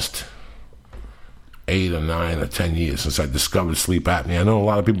last 8 or 9 or 10 years since I discovered sleep apnea, I know a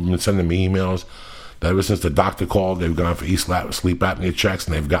lot of people have been sending me emails that ever since the doctor called, they've gone for sleep apnea checks,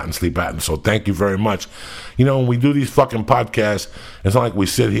 and they've gotten sleep apnea. So thank you very much. When we do these fucking podcasts, it's not like we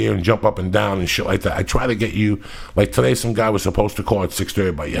sit here and jump up and down and shit like that. I try to get you, like today some guy was supposed to call at 6:30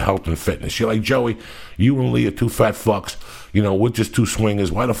 about your health and fitness. You're like, Joey, you and Lee are 2 fat fucks. We're just 2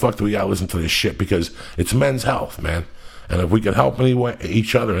 swingers. Why the fuck do we gotta listen to this shit? Because it's men's health, man. And if we could help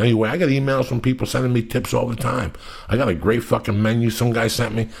each other in any way, I got emails from people sending me tips all the time. I got a great fucking menu some guy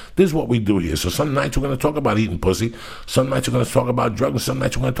sent me. This is what we do here. So some nights we're going to talk about eating pussy. Some nights we're going to talk about drugs. Some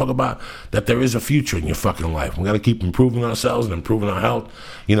nights we're going to talk about that there is a future in your fucking life. We got to keep improving ourselves and improving our health.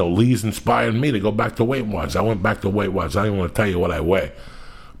 Lee's inspired me to go back to Weight Watchers. I went back to Weight Watchers. I don't even want to tell you what I weigh.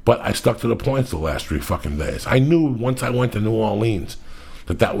 But I stuck to the points the last 3 fucking days. I knew once I went to New Orleans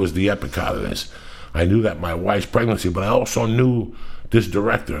that was the epic out of this. I knew that my wife's pregnancy, but I also knew this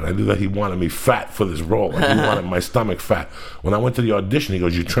director, and I knew that he wanted me fat for this role. Like, he wanted my stomach fat. When I went to the audition, he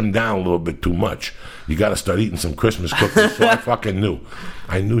goes, "You trimmed down a little bit too much. You got to start eating some Christmas cookies." So I fucking knew.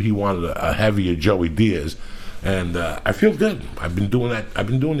 I knew he wanted a heavier Joey Diaz, and I feel good. I've been doing that. I've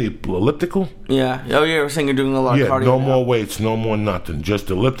been doing the elliptical. Yeah. Oh, yeah. You're saying you're doing a lot of cardio. No more weights, no more nothing. Just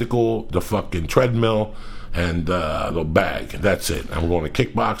elliptical, the fucking treadmill, and the bag. That's it. I'm going to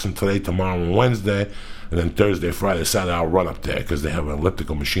kickboxing today, tomorrow, and Wednesday. And then Thursday, Friday, Saturday, I'll run up there because they have an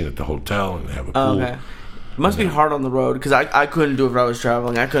elliptical machine at the hotel and they have a pool. Okay. It must be hard on the road because I couldn't do it if I was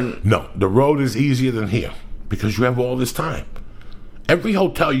traveling. I couldn't. No, the road is easier than here because you have all this time. Every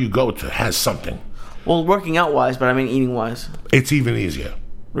hotel you go to has something. Well, working out wise, but I mean eating wise. It's even easier.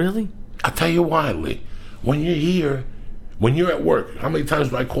 Really? I'll tell you why, Lee. When you're here, when you're at work, how many times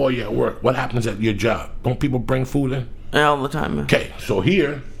do I call you at work? What happens at your job? Don't people bring food in? Yeah, all the time. Man. Okay, so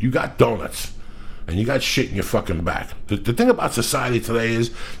here, you got donuts. And you got shit in your fucking back. The thing about society today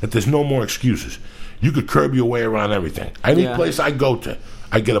is that there's no more excuses. You could curb your way around everything. Any place I go to,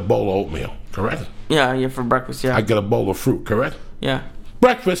 I get a bowl of oatmeal, correct? Yeah, for breakfast, yeah. I get a bowl of fruit, correct? Yeah.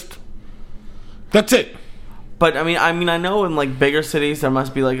 Breakfast. That's it. But I mean, I know in like bigger cities there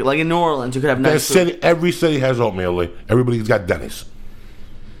must be like in New Orleans you could have nice food. Every city has oatmeal, Lee. Everybody's got Denny's.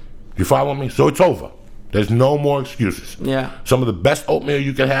 You follow me? So it's over. There's no more excuses. Yeah. Some of the best oatmeal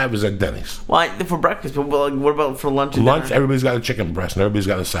you can have is at Denny's. Well, for breakfast, but like, what about for lunch and lunch, dinner? Everybody's got a chicken breast and everybody's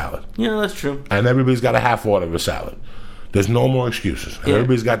got a salad. Yeah, that's true. And everybody's got a half order of a salad. There's no more excuses. And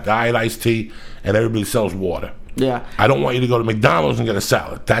everybody's got diet iced tea and everybody sells water. Yeah. I don't want you to go to McDonald's and get a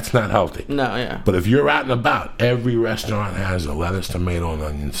salad. That's not healthy. No, yeah. But if you're out and about, every restaurant has a lettuce, tomato, and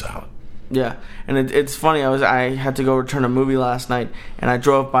onion salad. Yeah, and it's funny. I had to go return a movie last night, and I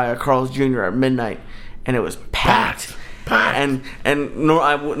drove by a Carl's Jr. at midnight, and it was packed. And no,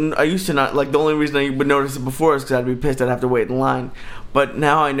 I used to not like. The only reason I would notice it before is because I'd be pissed. I'd have to wait in line. But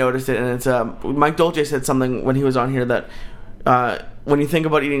now I notice it, and it's Mike Dolce said something when he was on here that when you think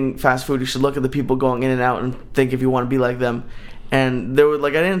about eating fast food, you should look at the people going in and out and think if you want to be like them. And there were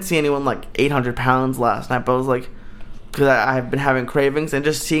like I didn't see anyone like 800 pounds last night, but I was like. Because I've been having cravings and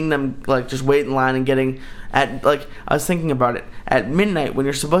just seeing them like just wait in line and getting at like I was thinking about it at midnight when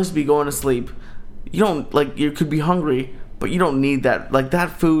you're supposed to be going to sleep, you don't like you could be hungry but you don't need that like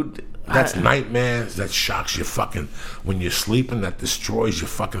that food. That's nightmares. That shocks you fucking when you're sleeping. That destroys your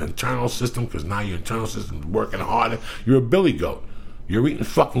fucking internal system because now your internal system's working harder. You're a billy goat. You're eating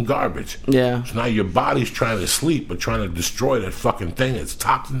fucking garbage. Yeah. So now your body's trying to sleep, but trying to destroy that fucking thing. It's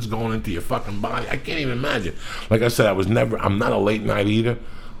toxins going into your fucking body. I can't even imagine. Like I said, I'm not a late night eater,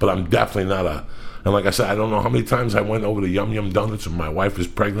 but I'm definitely not and like I said, I don't know how many times I went over to Yum Yum Donuts when my wife was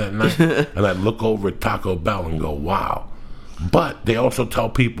pregnant at night, and I'd look over at Taco Bell and go, wow. But they also tell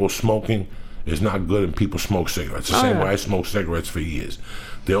people smoking is not good and people smoke cigarettes. The same way I smoked cigarettes for years.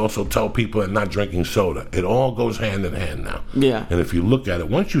 They also tell people that not drinking soda. It all goes hand in hand now. Yeah. And if you look at it,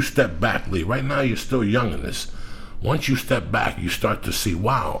 once you step back, Lee, right now you're still young in this. Once you step back, you start to see,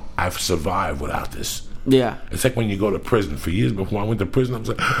 wow, I've survived without this. Yeah. It's like when you go to prison. For years before I went to prison, I was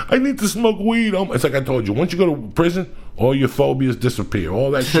like, I need to smoke weed. It's like I told you, once you go to prison, all your phobias disappear.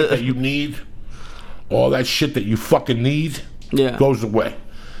 All that shit that you need, all that shit that you fucking need goes away.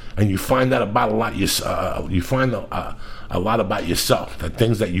 And you find out about a lot. You find a lot about yourself. The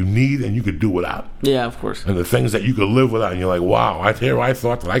things that you need and you could do without. Yeah, of course. And the things that you could live without. And you're like, wow. I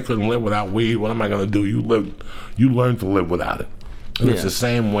thought that I couldn't live without weed. What am I going to do? You learn to live without it. And it's the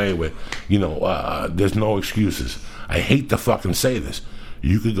same way with, there's no excuses. I hate to fucking say this.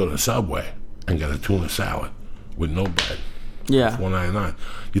 You could go to Subway and get a tuna salad with no bread. Yeah. It's $1.99.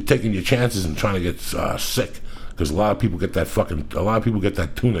 You're taking your chances and trying to get sick. Because a lot of people get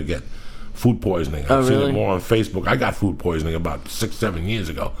that tuna, get food poisoning. I've seen it more on Facebook. I got food poisoning about 6-7 years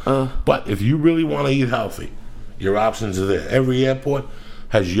ago. But if you really want to eat healthy, your options are there. Every airport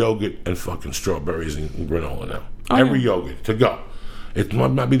has yogurt and fucking strawberries and granola now. Every yogurt to go. It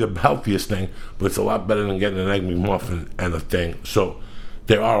might not be the healthiest thing, but it's a lot better than getting an Egg McMuffin and a thing. So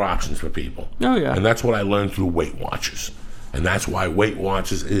there are options for people. Oh, yeah. And that's what I learned through Weight Watchers. And that's why Weight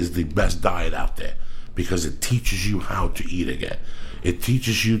Watchers is the best diet out there. Because it teaches you how to eat again. It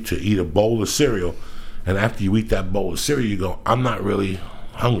teaches you to eat a bowl of cereal, and after you eat that bowl of cereal, you go, I'm not really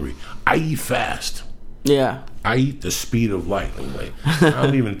hungry. I eat fast. Yeah. I eat the speed of light. I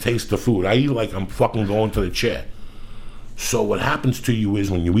don't even taste the food. I eat like I'm fucking going to the chair. So what happens to you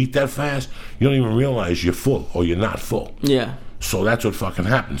is when you eat that fast, you don't even realize you're full or you're not full. Yeah. So that's what fucking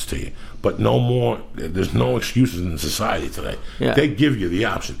happens to you. But no more, there's no excuses in society today. Yeah. They give you the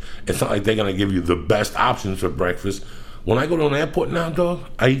option. It's not like they're going to give you the best options for breakfast. When I go to an airport now, dog,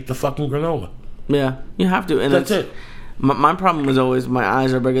 I eat the fucking granola. Yeah, you have to. And that's it. My problem was always my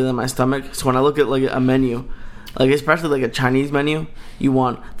eyes are bigger than my stomach. So when I look at like a menu, like especially like a Chinese menu, you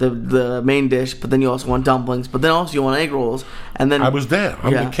want the main dish, but then you also want dumplings, but then also you want egg rolls, and then I was there.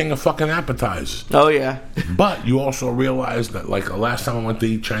 I'm Yeah. the king of fucking appetizers. oh yeah, But you also realize that, like, the last time I went to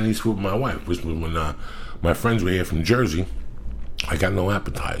eat Chinese food with my wife was when my friends were here from Jersey. I got no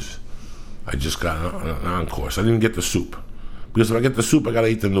appetizers. I just got an on-course. I didn't get the soup. Because if I get the soup, I got to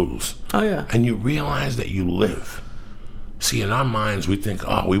eat the noodles. oh yeah. And you realize that you live. See, in our minds, we think,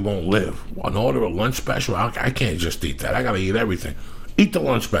 oh, we won't live. An order a lunch special, I can't just eat that. I got to eat everything. Eat the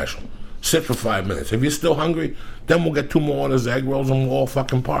lunch special. Sit for 5 minutes. If you're still hungry, then we'll get 2 more orders of egg rolls and we'll all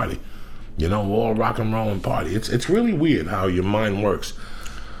fucking party. You know, we'll all rock and roll and party. It's really weird how your mind works.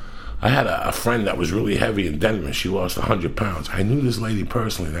 I had a friend that was really heavy in Denver. She lost 100 pounds. I knew this lady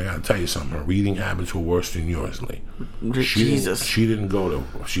personally, and I got to tell you something. Her eating habits were worse than yours, Lee. Jesus. She didn't go to...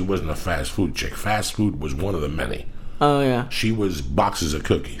 She wasn't a fast food chick. Fast food was one of the many. Oh yeah. She was boxes of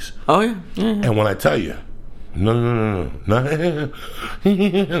cookies. Oh yeah. Yeah. And when I tell you, no,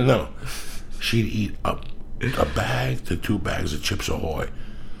 she'd eat a bag to 2 bags of Chips Ahoy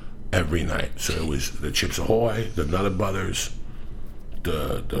every night. So it was the Chips Ahoy, the Nutter Butters,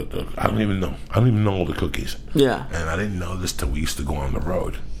 the I don't even know all the cookies. Yeah. And I didn't know this till we used to go on the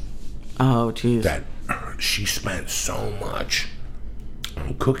road. Oh jeez. That she spent so much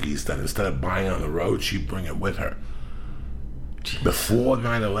on cookies that instead of buying on the road, she'd bring it with her. Before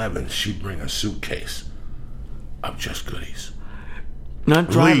 9/11, she'd bring a suitcase of just goodies.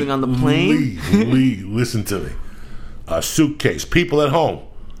 Not driving on the plane. Lee, listen to me. A suitcase. People at home,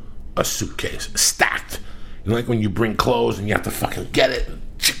 a suitcase stacked. You know, like when you bring clothes and you have to fucking get it and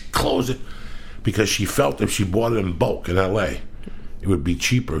close it, because she felt if she bought it in bulk in L.A., it would be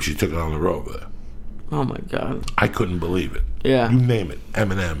cheaper if she took it on the road with her. Oh my god. I couldn't believe it. Yeah. You name it.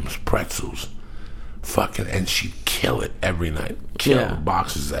 M&M's, pretzels, fucking, and she'd kill it every night. Kill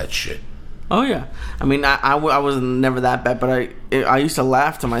boxes of that shit. Oh yeah. I mean, I was never that bad, but I used to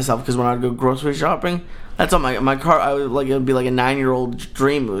laugh to myself because when I'd go grocery shopping, that's on my car. I would like, it'd be like a 9-year-old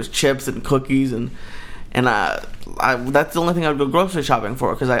dream. It was chips and cookies and that's the only thing I would go grocery shopping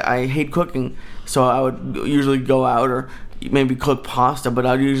for because I hate cooking. So I would usually go out or maybe cook pasta, but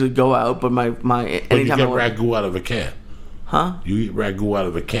I'd usually go out. But my But you get ragu out of a can. Huh? You eat ragu out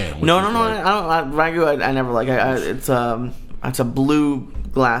of a can. No, I don't. Ragu, I never like. It's a blue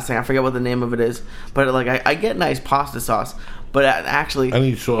glass thing. I forget what the name of it is, but like I get nice pasta sauce. But actually, I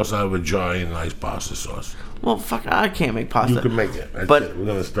need sauce out of a jar and nice pasta sauce. Well, fuck, I can't make pasta. You can make it. That's But- it. We're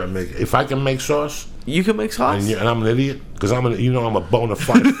gonna start making. If I can make sauce, You can make sauce. and I'm an idiot because I'm a bona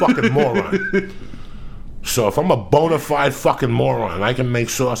fide fucking moron. So if I'm a bona fide fucking moron, I can make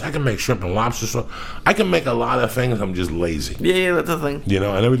sauce. I can make shrimp and lobster sauce. I can make a lot of things. I'm just lazy. Yeah, that's the thing. You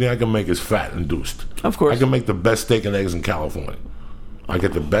know, and everything I can make is fat induced. Of course. I can make the best steak and eggs in California. I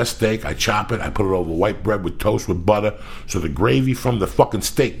get the best steak, I chop it, I put it over white bread with toast with butter, so the gravy from the fucking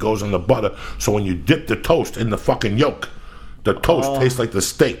steak goes on the butter, so when you dip the toast in the fucking yolk, the toast tastes like the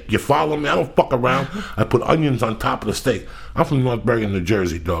steak. You follow me? I don't fuck around. I put onions on top of the steak. I'm from North Bergen, New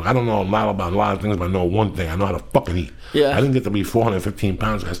Jersey, dog. I don't know a lot about a lot of things, but I know one thing. I know how to fucking eat. Yeah. I didn't get to be 415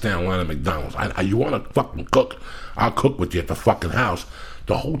 pounds. I stand in line at McDonald's. You want to fucking cook? I'll cook with you at the fucking house.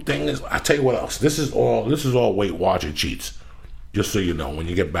 The whole thing is, I tell you what else. This is all Weight Watcher cheats. Just so you know, when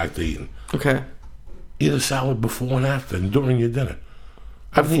you get back to eating. Okay. Eat a salad before and after and during your dinner.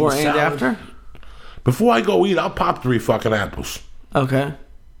 I've Before eaten and salad. after? Before I go eat, I'll pop 3 fucking apples. Okay.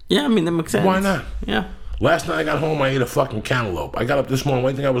 Yeah, I mean, that makes sense. Why not? Yeah. Last night I got home, I ate a fucking cantaloupe. I got up this morning.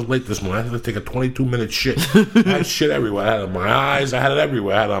 I think I was late this morning. I had to take a 22-minute shit. I had shit everywhere. I had it on my eyes. I had it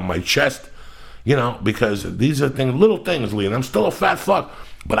everywhere. I had it on my chest. You know, because these are things, little things, Lee. And I'm still a fat fuck,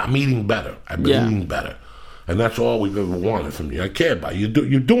 but I'm eating better. I've been eating better. And that's all we've ever wanted from you. I care about you.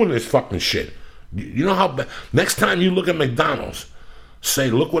 You're doing this fucking shit. You know how bad. Next time you look at McDonald's, say,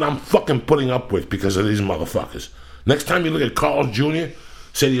 look what I'm fucking putting up with because of these motherfuckers. Next time you look at Carl's Jr.,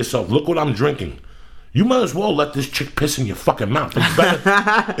 say to yourself, look what I'm drinking. You might as well let this chick piss in your fucking mouth. It's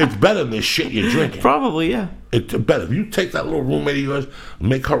better, it's better than this shit you're drinking. Probably, yeah. It's better. If you take that little roommate of yours,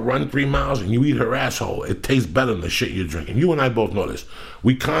 make her run 3 miles, and you eat her asshole, it tastes better than the shit you're drinking. You and I both know this.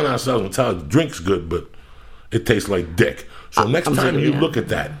 We con ourselves and tell her the drink's good, but it tastes like dick. So next time you look at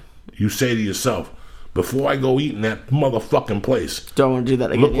that, you say to yourself, before I go eat in that motherfucking place, Don't want to do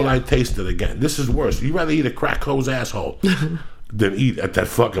that again. look what I tasted again. This is worse. You'd rather eat a crack hose asshole than eat at that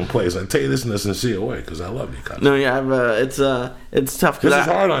fucking place. I tell you this in a sincere way because I love you, cuz. No, yeah, it's tough. This is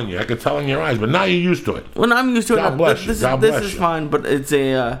hard on you. I can tell in your eyes, but now you're used to it. When I'm used to God it, bless you. this God bless is you. fine. But it's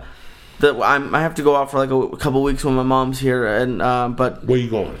I have to go out for like a couple weeks when my mom's here, and but Where you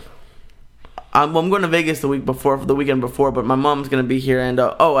going? I'm going to Vegas the weekend before, but my mom's going to be here. And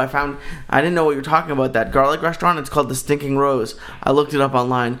I didn't know what you were talking about. That garlic restaurant. It's called the Stinking Rose. I looked it up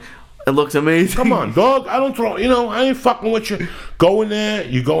online. It looks amazing. Come on, dog. I ain't fucking with you. Go in there.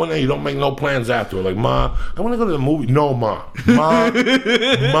 You go in there. You don't make no plans after. Like, Ma, I want to go to the movie. No, Ma,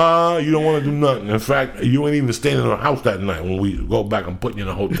 you don't want to do nothing. In fact, you ain't even staying in our house that night when we go back and put you in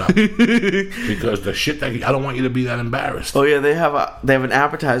a hotel because the shit that I don't want you to be that embarrassed. Oh yeah, they have an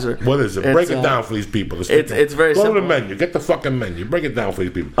appetizer. What is it? Break it down for these people. It's very simple. Go to the menu. Get the fucking menu. Break it down for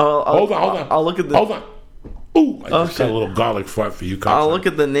these people. Hold on. I'll look at the. Hold on. Ooh, I just got a little garlic fart for you. I'll look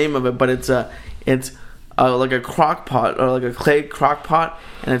at the name of it, but it's like a crock pot or like a clay crock pot,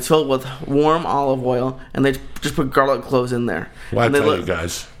 and it's filled with warm olive oil, and they just put garlic cloves in there. Well, I tell you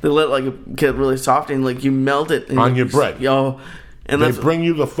guys, they let it get really soft, and like you melt it on your bread. And they bring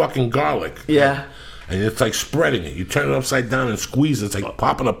you the fucking garlic. Yeah. And it's like spreading it. You turn it upside down and squeeze it. It's like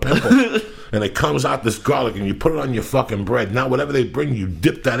popping a pimple. And it comes out this garlic, and you put it on your fucking bread. Now, whatever they bring you,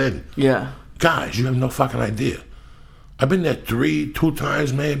 dip that in. Yeah. Guys, you have no fucking idea. I've been there 2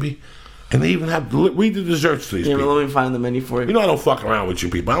 times maybe, and they even have read the desserts to these people. Let me find the menu for you. You know I don't fuck around with you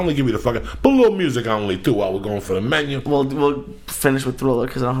people. I only give you the fucking put a little music only too while we're going for the menu. We'll finish with Thriller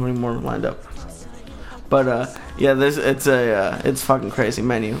because I don't have any more lined up. But it's fucking crazy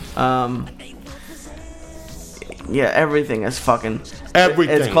menu. Everything is fucking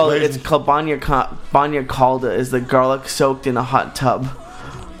everything. It's called Banya Calda. Is the garlic soaked in a hot tub?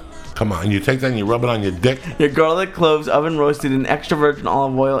 Come on, you take that and you rub it on your dick. Your garlic cloves oven roasted in extra virgin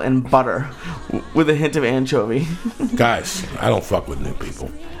olive oil and butter with a hint of anchovy. Guys, I don't fuck with new people.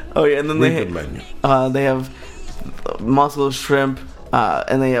 Oh yeah, and then read the menu. They have mussel shrimp,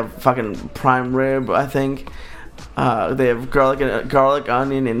 and they have fucking prime rib, I think. They have garlic,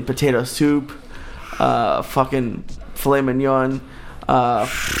 onion, and potato soup. Fucking filet mignon.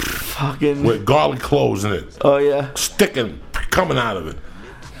 Fucking with garlic cloves in it. Oh yeah, sticking, coming out of it.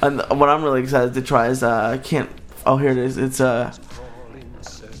 And what I'm really excited to try is here it is. It's I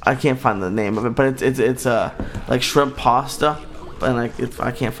can't find the name of it, but it's like shrimp pasta, and I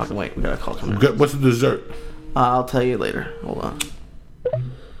can't fucking wait. We gotta call coming. What's the dessert? I'll tell you later. Hold on.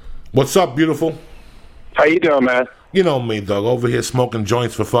 What's up, beautiful? How you doing, man? You know me, dog. Over here smoking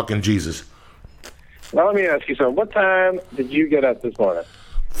joints for fucking Jesus. Now let me ask you something. What time did you get up this morning?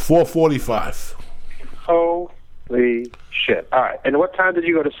 4:45. Holy shit! All right. And what time did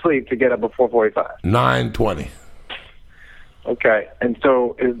you go to sleep to get up at 4:45? 9:20. Okay. And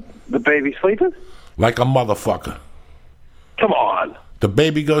so is the baby sleeping? Like a motherfucker. Come on. The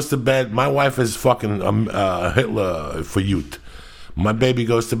baby goes to bed. My wife is fucking Hitler for youth. My baby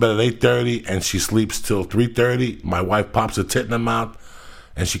goes to bed at 8:30 and she sleeps till 3:30. My wife pops a tit in her mouth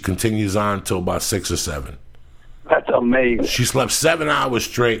and she continues on till about 6 or 7. That's amazing. She slept 7 hours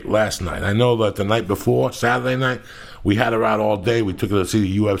straight last night. I know that the night before, Saturday night, we had her out all day. We took her to see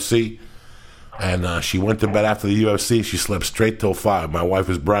the UFC. And she went to bed after the UFC. She slept straight till 5. My wife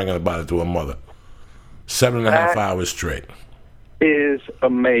is bragging about it to her mother. 7.5 hours straight. Is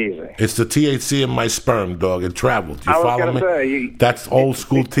amazing. It's the THC in my sperm, dog. It traveled. You follow me? Say, that's old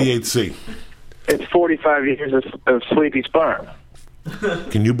school THC. It's 45 years of sleepy sperm.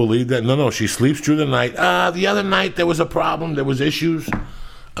 Can you believe that? No. She sleeps through the night. The other night there was a problem. There was issues.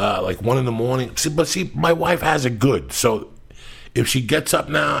 Like 1 a.m. But my wife has it good. So if she gets up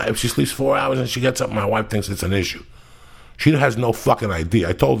now, if she sleeps 4 hours and she gets up, my wife thinks it's an issue. She has no fucking idea.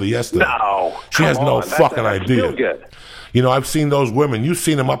 I told her yesterday. No. She has no fucking idea. Still good. You know, I've seen those women. You've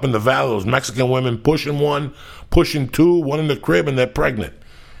seen them up in the valley, those Mexican women pushing 1, pushing 2, 1 in the crib, and they're pregnant.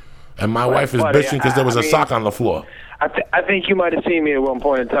 And my wife is bitching because there was a sock on the floor. I think you might have seen me at one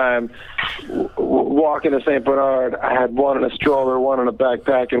point in time walking to St. Bernard. I had 1 in a stroller, 1 in a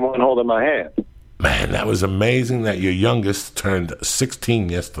backpack, and 1 holding my hand. Man, that was amazing that your youngest turned 16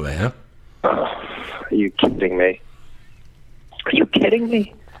 yesterday, huh? Are you kidding me? Are you kidding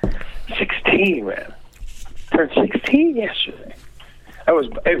me? 16, man. Turned 16 yesterday.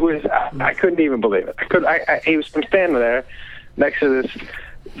 I couldn't even believe it. I'm standing there next to this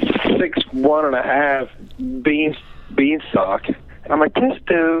 6'1.5" beanstalk, and I'm like, this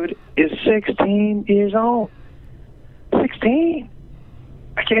dude is 16 years old. 16.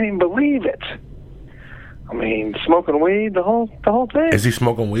 I can't even believe it. I mean, smoking weed, the whole thing. Is he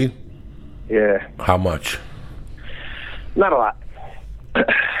smoking weed? Yeah. How much? Not a lot.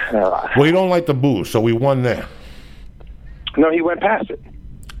 Not a lot. Well, you don't like the booze, so we won there. No, he went past it.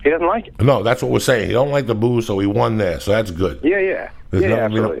 He doesn't like it. No, that's what we're saying. He don't like the booze, so we won there. So that's good. Yeah,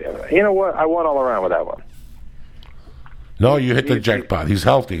 absolutely. You know what? I won all around with that one. No, you hit the jackpot. He's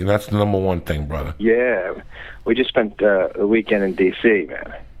healthy, and that's the number one thing, brother. Yeah. We just spent the weekend in D.C.,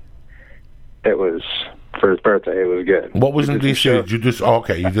 man. it was for his birthday. It was good. What was in We did some DC? shows. Did you just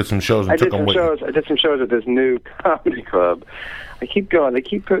okay? You did some shows and I took did them some with shows. I did some shows at this new comedy club. I keep going. They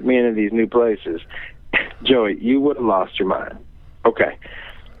keep putting me into these new places. Joey, you would have lost your mind. Okay,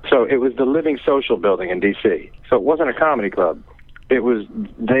 so it was the Living Social building in D.C. So it wasn't a comedy club. It was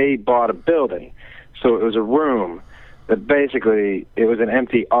they bought a building, so it was a room that basically it was an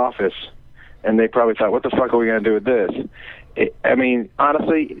empty office, and they probably thought, "What the fuck are we going to do with this?" I mean,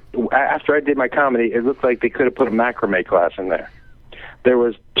 honestly, after I did my comedy, it looked like they could have put a macrame class in there. There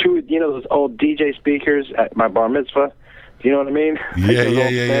was two, those old DJ speakers at my bar mitzvah. Do you know what I mean?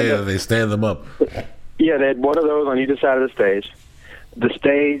 Yeah. They stand them up. Yeah, they had one of those on either side of the stage. The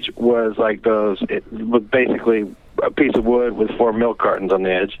stage was like those. It was basically a piece of wood with 4 milk cartons on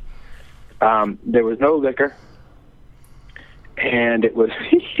the edge. There was no liquor, and it was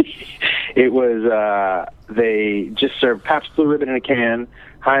they just served Pabst Blue Ribbon in a can,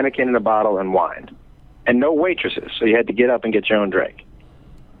 Heineken in a bottle, and wine, and no waitresses. So you had to get up and get your own drink.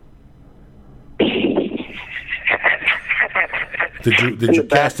 Did you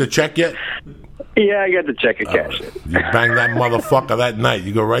cash the check yet? Yeah, I got the check and cash it. You bang that motherfucker that night.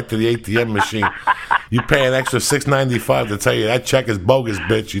 You go right to the ATM machine. You pay an extra $6.95 to tell you that check is bogus,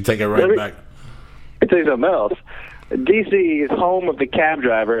 bitch. You take it right back. I'll tell you something else. D.C. is home of the cab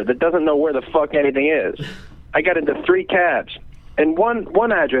driver that doesn't know where the fuck anything is. I got into 3 cabs. And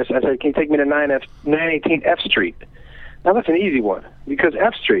one address, I said, can you take me to 918 F Street? Now, that's an easy one, because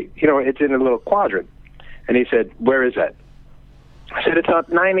F Street, it's in a little quadrant. And he said, where is that? I said, it's on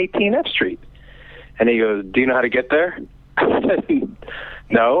 918 F Street. And he goes, do you know how to get there? I said,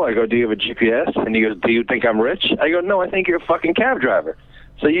 no. I go, do you have a GPS? And he goes, do you think I'm rich? I go, no, I think you're a fucking cab driver.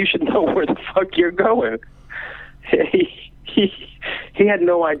 So you should know where the fuck you're going. He had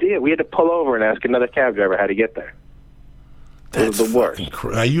no idea. We had to pull over and ask another cab driver how to get there. That's the worst.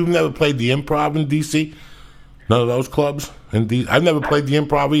 Now, you've never played the Improv in D.C.? None of those clubs? I've never played the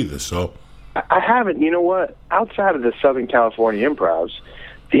Improv either, so... I haven't. You know what? Outside of the Southern California Improvs,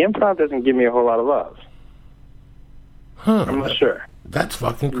 the Improv doesn't give me a whole lot of love. Huh. I'm not sure. That's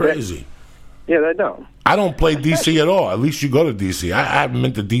fucking crazy. Yeah, they don't. I don't play D.C. at all. At least you go to D.C. I haven't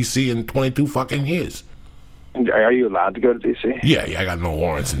been to D.C. in 22 fucking years. Are you allowed to go to D.C.? Yeah, I got no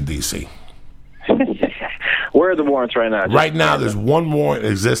warrants in D.C. Where are the warrants right now? Right now, there's one warrant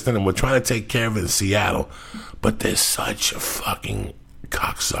existing, and we're trying to take care of it in Seattle. But they're such fucking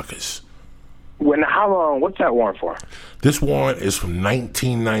cocksuckers. How long? What's that warrant for? This warrant is from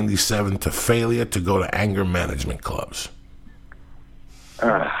 1997 to failure to go to anger management clubs.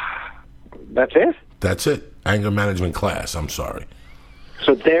 That's it? That's it. Anger management class. I'm sorry.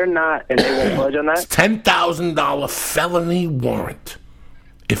 So they're not, and they won't budge on that? It's $10,000 felony warrant.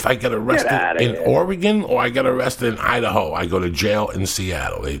 If I get arrested in Oregon or I get arrested in Idaho, I go to jail in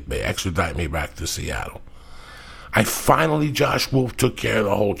Seattle. They extradite me back to Seattle. I finally, Josh Wolf, took care of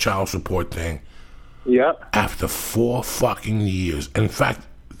the whole child support thing. Yeah. After 4 fucking years. In fact,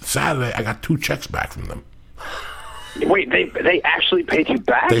 Saturday, I got 2 checks back from them. Wait, they actually paid you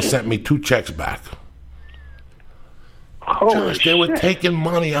back? They sent me 2 checks back. Holy Josh, they were taking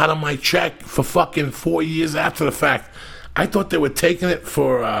money out of my check for fucking 4 years after the fact. I thought they were taking it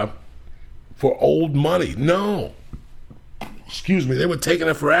for old money. No. Excuse me. They were taking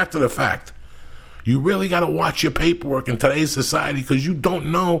it for after the fact. You really got to watch your paperwork in today's society because you don't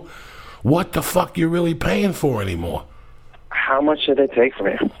know what the fuck you're really paying for anymore. How much did they take from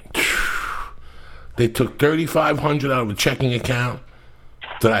you? They took $3,500 out of a checking account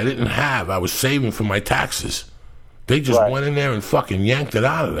that I didn't have. I was saving for my taxes. They just went in there and fucking yanked it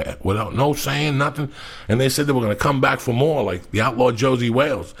out of there without no saying nothing. And they said they were going to come back for more, like the outlaw Josie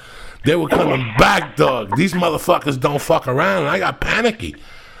Wales. They were coming back, dog. These motherfuckers don't fuck around. And I got panicky.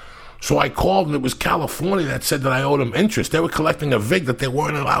 So I called, and it was California that said that I owed them interest. They were collecting a VIG that they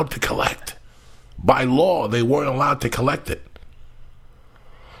weren't allowed to collect. By law, they weren't allowed to collect it.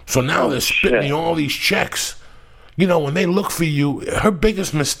 So now they're spitting me all these checks. You know, when they look for you, her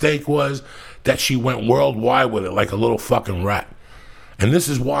biggest mistake was that she went worldwide with it like a little fucking rat. And this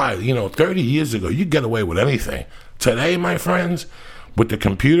is why, 30 years ago, you get away with anything. Today, my friends, with the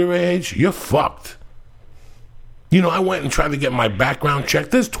computer age, you're fucked. I went and tried to get my background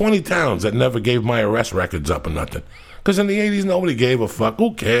checked. There's 20 towns that never gave my arrest records up or nothing. Because in the 80s, nobody gave a fuck.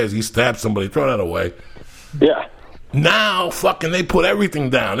 Who cares? He stabbed somebody. Throw that away. Yeah. Now, fucking, they put everything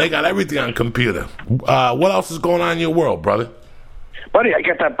down. They got everything on computer. What else is going on in your world, brother? Buddy, I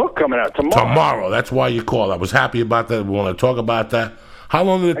got that book coming out tomorrow. Tomorrow. That's why you called. I was happy about that. We want to talk about that. How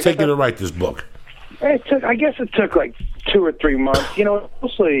long did it take you to write this book? I guess it took like 2 or 3 months.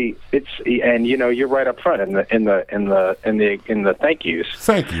 Mostly and you're right up front in the thank yous.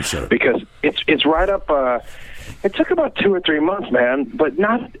 Thank you, sir. Because it's right up. It took about 2 or 3 months, man. But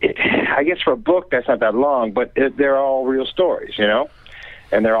I guess for a book that's not that long. But they're all real stories,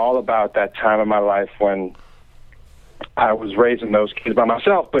 and they're all about that time of my life when I was raising those kids by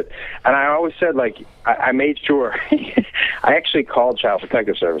myself. And I always said, like, I made sure. I actually called Child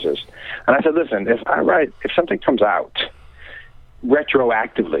Protective Services, and I said, listen, if something comes out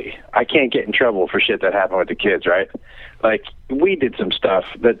retroactively, I can't get in trouble for shit that happened with the kids, right? Like, we did some stuff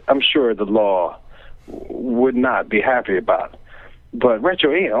that I'm sure the law would not be happy about. But this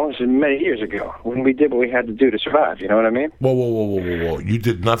is many years ago when we did what we had to do to survive. You know what I mean? Whoa. You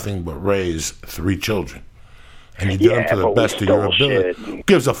did nothing but raise 3 children. And you did them to the best of your ability. Shit.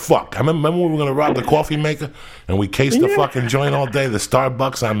 Gives a fuck. I remember when we were going to rob the coffee maker and we cased the fucking joint all day, the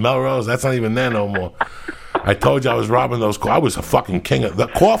Starbucks on Melrose. That's not even there no more. I told you I was robbing those. I was a fucking king of the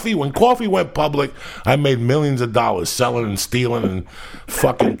coffee. When coffee went public, I made millions of dollars selling and stealing and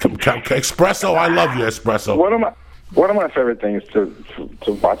fucking espresso. I love you, espresso. One of my favorite things to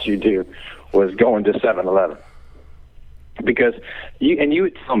watch you do was going to 7-Eleven, because you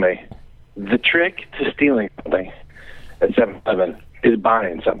would tell me the trick to stealing something at 7-Eleven is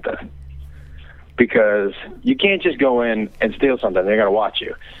buying something, because you can't just go in and steal something. They're going to watch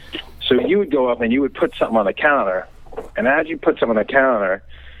you. So you would go up and you would put something on the counter, and as you put something on the counter,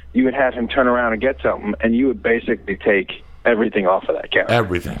 you would have him turn around and get something, and you would basically take everything off of that counter.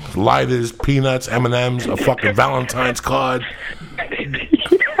 Everything. Lighters, peanuts, M&Ms, a fucking Valentine's card.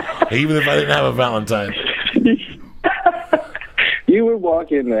 Even if I didn't have a Valentine. You would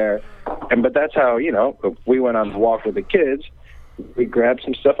walk in there, but that's how, if we went on the walk with the kids, we grabbed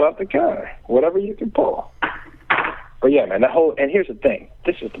some stuff off the counter, whatever you can pull. But yeah, man, and here's the thing.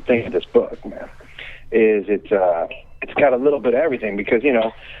 This is the thing of this book, man, is it's got a little bit of everything, because,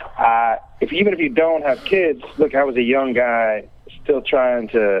 even if you don't have kids, look, I was a young guy still trying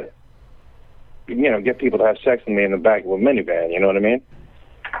to, get people to have sex with me in the back of a minivan, you know what I mean?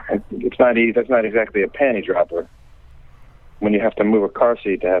 And it's not easy. That's not exactly a panty dropper when you have to move a car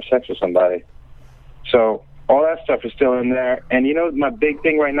seat to have sex with somebody. So all that stuff is still in there. And my big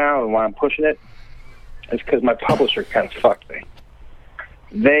thing right now and why I'm pushing it is because my publisher kind of fucked me.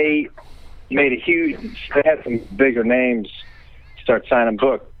 They had some bigger names start signing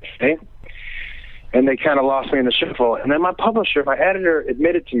books, see? And they kind of lost me in the shuffle. And then my editor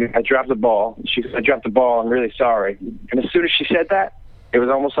admitted to me, I dropped the ball. She said, I dropped the ball, I'm really sorry. And as soon as she said that, it was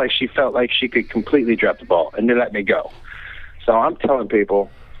almost like she felt like she could completely drop the ball, and they let me go. So I'm telling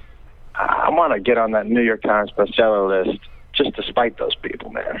people, I want to get on that New York Times bestseller list just to spite those people,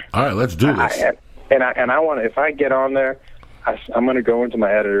 man. All right, let's do this. I want to, if I get on there, I'm going to go into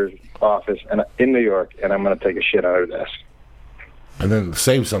my editor's office in New York, and I'm going to take a shit on her desk. And then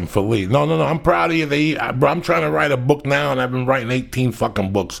save some for Lee. No, I'm proud of you. I'm trying to write a book now, and I've been writing 18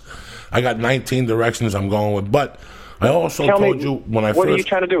 fucking books. I got 19 directions I'm going with. But I also told you when I first... What are you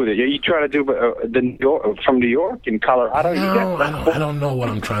trying to do with it? Are you trying to do from New York and Colorado? No, I don't know what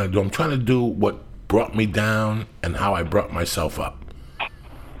I'm trying to do. I'm trying to do what brought me down and how I brought myself up.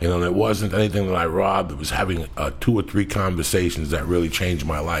 It wasn't anything that I robbed. It was having 2 or 3 conversations that really changed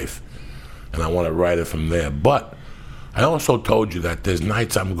my life. And I want to write it from there. But I also told you that there's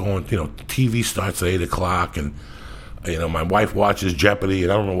nights I'm going, TV starts at 8 o'clock, and, my wife watches Jeopardy,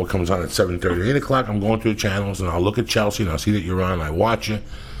 and I don't know what comes on at 7:30. 8 o'clock, I'm going through the channels, and I'll look at Chelsea, and I'll see that you're on, and I watch you,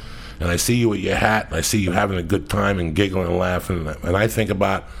 and I see you with your hat, and I see you having a good time and giggling and laughing, and I think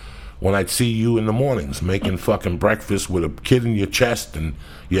about when I'd see you in the mornings making fucking breakfast with a kid in your chest and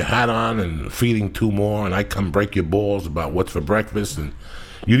your hat on and feeding 2 more, and I come break your balls about what's for breakfast, and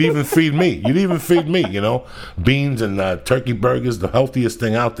you'd even feed me. Beans and turkey burgers, the healthiest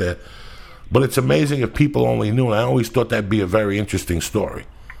thing out there. But it's amazing if people only knew, and I always thought that'd be a very interesting story,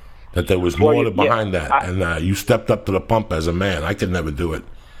 that there was more behind that, and you stepped up to the pump as a man. I could never do it.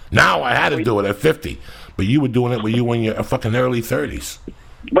 Now I had to do it at 50, but you were doing it when you were in your fucking early 30s.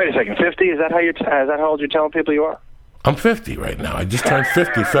 Wait a second, 50? Is that how old you're telling people you are? I'm 50 right now. I just turned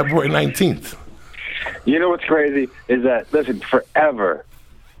 50 February 19th. You know what's crazy is that, listen, forever,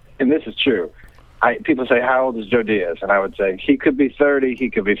 and this is true, people say, how old is Joe Diaz? And I would say, he could be 30, he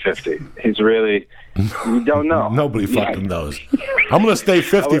could be 50. He's really, you don't know. Nobody fucking knows. I'm going to stay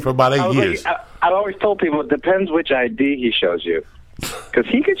 50 for about 8 years. I've always told people, it depends which ID he shows you. Because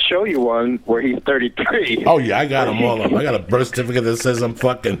he could show you one where he's 33. Oh, yeah, I got them all up. I got a birth certificate that says I'm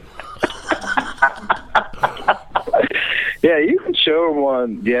fucking... Yeah, you can show him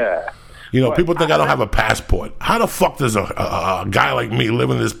one, yeah. People think I don't have a passport. How the fuck does a guy like me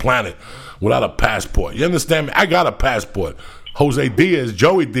live on this planet without a passport. You understand me? I got a passport. Jose Diaz,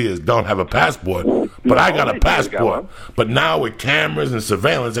 Joey Diaz don't have a passport, but I got a passport. But now with cameras and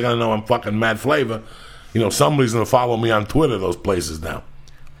surveillance, they're going to know I'm fucking Mad Flavor. You know, somebody's going to follow me on Twitter, those places now.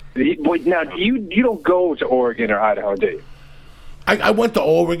 Now, you don't go to Oregon or Idaho, do you? I went to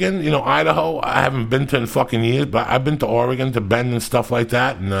Oregon, you know, Idaho. I haven't been to in fucking years, but I've been to Oregon, to Bend and stuff like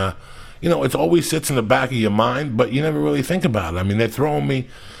that. And, you know, it always sits in the back of your mind, but you never really think about it. I mean, they're throwing me.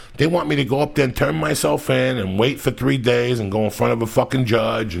 They want me to go up there and turn myself in and wait for 3 days and go in front of a fucking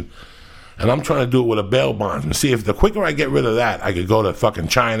judge. And I'm trying to do it with a bail bond. And see, if the quicker I get rid of that, I could go to fucking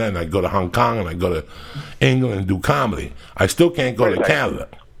China and I go to Hong Kong and I go to England and do comedy. I still can't go to Canada.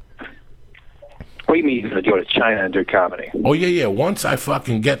 What do you mean to go to China and do comedy? Oh, yeah. Once I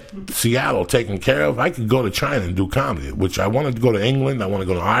fucking get Seattle taken care of, I can go to China and do comedy, which I want to go to England. I want to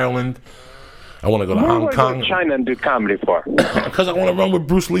go to Ireland. I want to go to Hong Kong. Go to China and do comedy for? Because I want to run with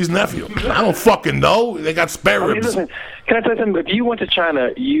Bruce Lee's nephew. I don't fucking know. They got spare ribs. Listen, can I tell you something? If you went to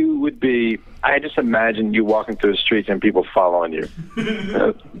China, you would be... I just imagine you walking through the streets and people following you.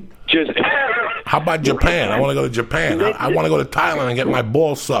 How about Japan? I want to go to Japan. I want to go to Thailand and get my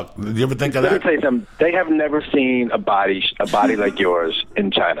balls sucked. Did you ever think of that? Let me tell you something. They have never seen a body like yours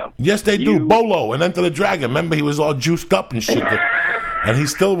in China. Yes, they do. Bolo and Enter the Dragon. Remember, he was all juiced up and shit. And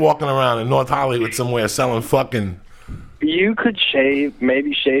he's still walking around in North Hollywood somewhere selling fucking... You could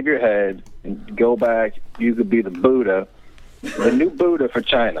maybe shave your head and go back. You could be the Buddha, the new Buddha for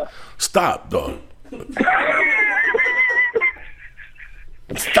China. Stop, dog.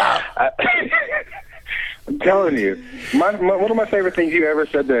 Stop. I'm telling you, one of my favorite things you ever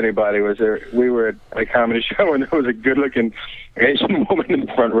said to anybody was we were at a comedy show and there was a good-looking Asian woman in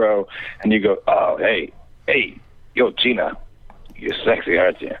the front row, and you go, "Oh, hey, yo, Gina, you're sexy,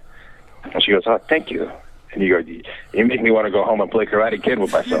 aren't you?" And she goes, "Oh, thank you." And you go, "You make me want to go home and play Karate Kid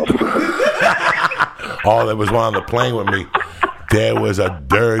with myself." Oh, there was one on the plane with me. There was a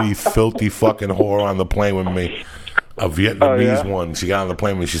dirty, filthy fucking whore on the plane with me. A Vietnamese one. She got on the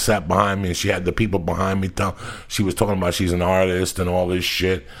plane when she sat behind me, and she had the people behind me. She was talking about she's an artist and all this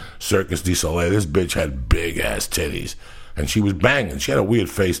shit. Circus du Soleil. This bitch had big ass titties, and she was banging. She had a weird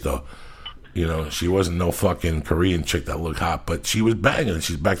face though. You know, she wasn't no fucking Korean chick that looked hot, but she was banging. And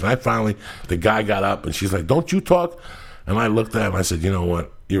she's back. And the guy got up, and she's like, "Don't you talk?" And I looked at him. I said, "You know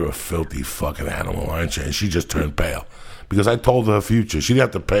what? You're a filthy fucking animal, aren't you?" And she just turned pale. Because I told her future. She didn't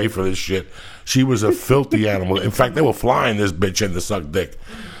have to pay for this shit. She was a filthy animal. In fact, they were flying this bitch in to suck dick.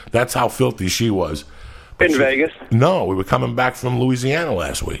 That's how filthy she was. In Vegas? No, we were coming back from Louisiana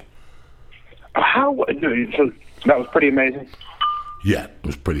last week. So that was pretty amazing? Yeah, it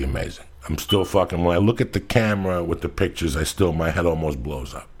was pretty amazing. I'm still fucking... When I look at the camera with the pictures, my head almost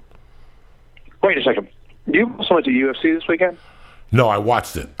blows up. Wait a second. You also went to UFC this weekend? No, I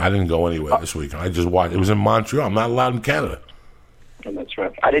watched it. I didn't go anywhere this weekend. I just watched. It was in Montreal. I'm not allowed in Canada. Oh, that's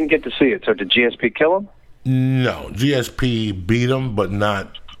right. I didn't get to see it. So did GSP kill him? No. GSP beat him, but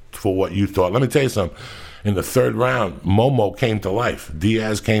not for what you thought. Let me tell you something. In the third round, Momo came to life.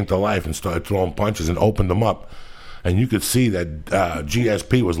 Diaz came to life and started throwing punches and opened them up. And you could see that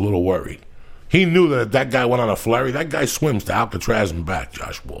GSP was a little worried. He knew that if that guy went on a flurry, that guy swims to Alcatraz and back,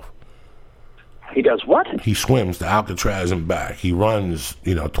 Josh Wolf. He does what? He swims to Alcatraz and back. He runs,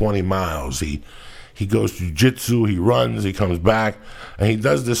 20 miles. He goes to jiu-jitsu. He runs. He comes back. And he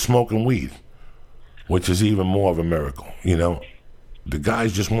does this smoking weed, which is even more of a miracle, The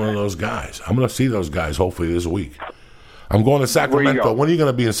guy's just one of those guys. I'm going to see those guys hopefully this week. I'm going to Sacramento. When are you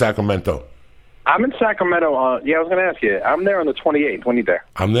going to be in Sacramento? I'm in Sacramento. I was going to ask you. I'm there on the 28th. When are you there?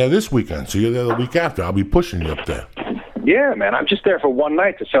 I'm there this weekend, so you're there the week after. I'll be pushing you up there. Yeah, man. I'm just there for one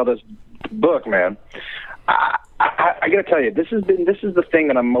night to sell this book, man. I got to tell you, this is the thing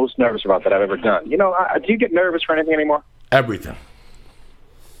that I'm most nervous about that I've ever done. Do you get nervous for anything anymore? Everything.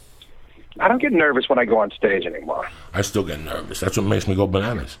 I don't get nervous when I go on stage anymore. I still get nervous. That's what makes me go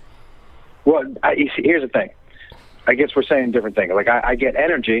bananas. Well, you see, here's the thing. I guess we're saying different things. Like I get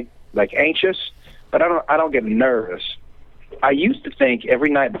energy, like anxious, but I don't get nervous. I used to think every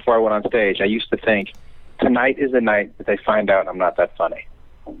night before I went on stage, I used to think tonight is the night that they find out I'm not that funny.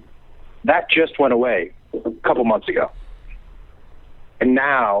 That just went away a couple months ago. And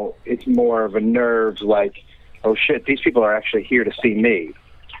now it's more of a nerves like, oh shit, these people are actually here to see me.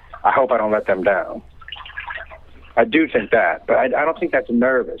 I hope I don't let them down. I do think that, but I don't think that's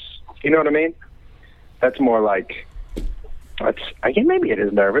nervous. You know what I mean? That's more like, maybe it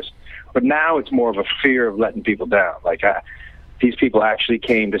is nervous, but now it's more of a fear of letting people down. Like, these people actually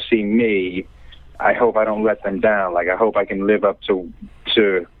came to see me. I hope I don't let them down. Like, I hope I can live up to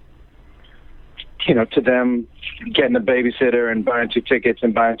to them getting a babysitter and buying 2 tickets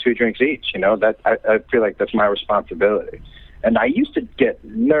and buying 2 drinks each. That I feel like that's my responsibility. And I used to get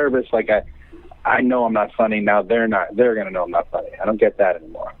nervous, like I know I'm not funny. Now they're going to know I'm not funny. I don't get that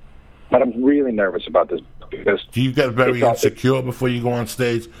anymore. But I'm really nervous about this because... Do you get very insecure before you go on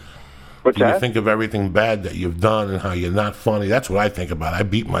stage? What's Do that? you think of everything bad that you've done and how you're not funny? That's what I think about. I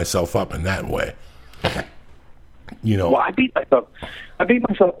beat myself up in that way. Well, I beat myself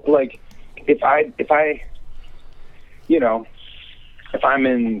like if I'm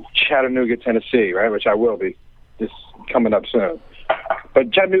in Chattanooga, Tennessee, right, which I will be this coming up soon.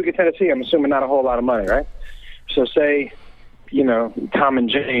 But Chattanooga, Tennessee, I'm assuming not a whole lot of money, right? So say, Tom and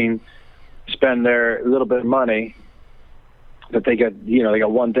Jane spend their little bit of money that they get, they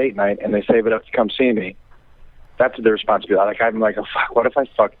got one date night and they save it up to come see me. That's their responsibility. Like I'm like, oh, fuck, what if I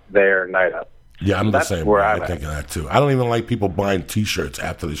fuck their night up? Yeah, I'm That's the same. where I I'm think of that too. I don't even like people buying T-shirts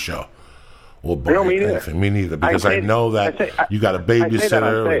after the show or buying No, me neither. anything. Me neither, because I know that you got a I say that on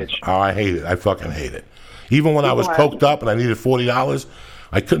babysitter. stage. I hate it. I fucking hate it. Even when I was coked up and I needed $40,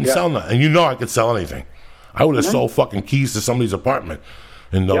 I couldn't sell nothing. And I could sell anything. I would have sold fucking keys to somebody's apartment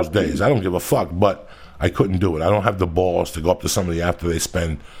in those days. I don't give a fuck, but I couldn't do it. I don't have the balls to go up to somebody after they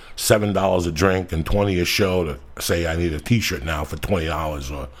spend $7 a drink and $20 a show to say I need a T-shirt now for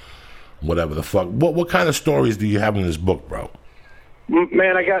 $20 or whatever the fuck. What kind of stories do you have in this book, bro?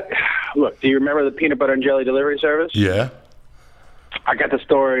 Man, look, do you remember the peanut butter and jelly delivery service? Yeah. I got the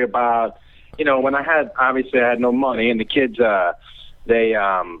story about, when I had no money and the kids, I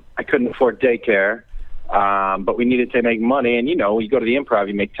couldn't afford daycare, but we needed to make money. And, you go to the Improv,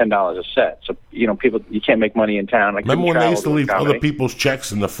 you make $10 a set. So, people, you can't make money in town. Remember when they used to leave other people's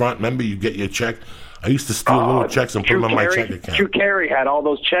checks in the front? Remember you get your check? I usare to steal little checks and put them in my check account. Drew Carey had all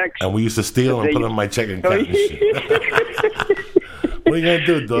those checks. And we used to steal and put them in my check account and shit. What are you going to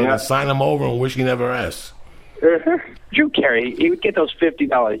do, dog? Sign them over and wish he never asked. Drew Carey, he would get those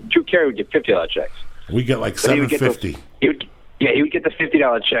 $50. Drew Carey would get $50 checks. We get like $7.50. He would get the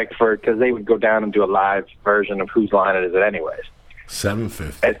 $50 check because they would go down and do a live version of Whose Line It Is It Anyways.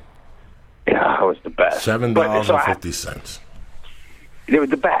 $7.50. Yeah, it was the best. $7.50. They were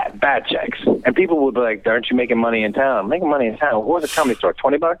the bad checks, and people would be like, "Aren't you making money in town?" I'm making money in town. What was the comedy store?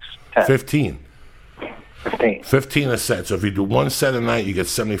 $20? 10? 15. 15. 15 a set. So if you do one set a night, you get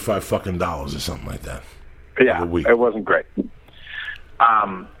 $75 fucking dollars or something like that. Yeah, it wasn't great.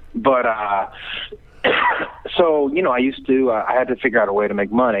 So I used to. I had to figure out a way to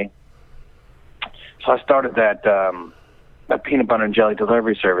make money. So I started that peanut butter and jelly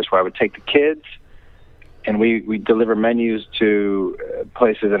delivery service where I would take the kids. And we deliver menus to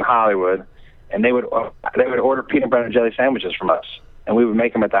places in Hollywood, and they would order peanut butter and jelly sandwiches from us, and we would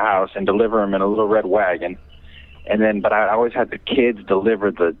make them at the house and deliver them in a little red wagon. And then, but I always had the kids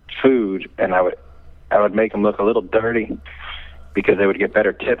deliver the food, and I would make them look a little dirty because they would get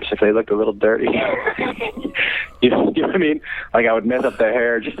better tips if they looked a little dirty. You know what I mean? Like I would mess up their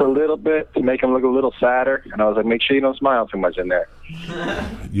hair just a little bit to make them look a little sadder, and I was like, make sure you don't smile too much in there.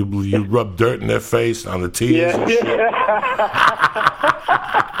 You rub dirt in their face on the tees. Yeah.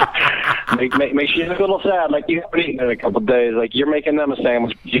 make sure you look a little sad, like you haven't eaten in a couple of days. Like you're making them a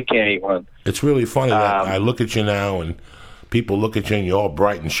sandwich, but you can't eat one. It's really funny that I look at you now and people look at you and you're all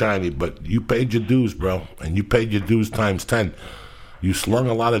bright and shiny, but you paid your dues, bro, and you paid your dues times 10. You slung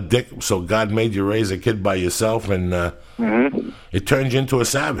a lot of dick, so God made you raise a kid by yourself, and it turned you into a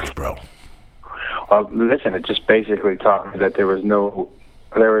savage, bro. Well, listen, it just basically taught me that there was no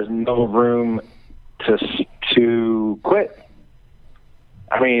room to quit.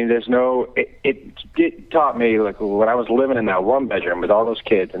 I mean, there's no. It taught me, like when I was living in that one bedroom with all those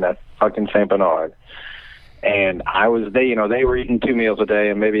kids in that fucking St. Bernard, and they were eating 2 meals a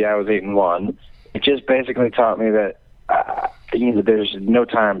day, and maybe I was eating one. It just basically taught me that there's no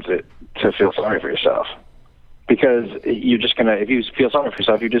time to feel sorry for yourself, because you're just gonna, if you feel sorry for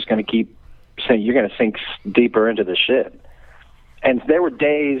yourself, you're just gonna you're gonna sink deeper into the shit. And there were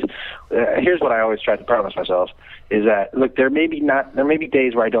days. Here's what I always try to promise myself: is that look, there may be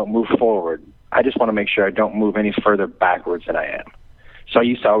days where I don't move forward. I just want to make sure I don't move any further backwards than I am. So I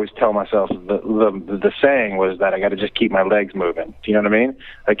used to always tell myself the saying was that I got to just keep my legs moving. Do you know what I mean?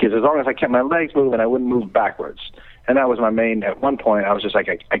 Like, 'cause as long as I kept my legs moving, I wouldn't move backwards. And that was my main. At one point, I was just like,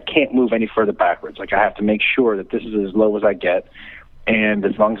 I can't move any further backwards. Like, I have to make sure that this is as low as I get. And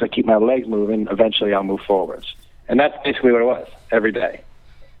as long as I keep my legs moving, eventually I'll move forwards. And that's basically what it was every day.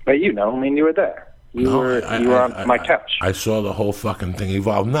 But you were there. You were on my couch. I saw the whole fucking thing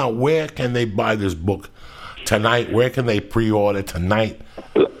evolve. Now, where can they buy this book tonight? Where can they pre-order tonight?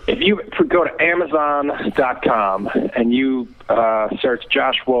 If you go to Amazon.com and you search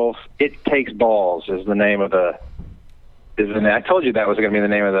Josh Wolf, It Takes Balls is the name of the. I told you that was going to be the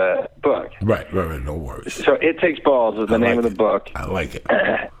name of the book. Right. No worries. So It Takes Balls is the name of the book. I like it.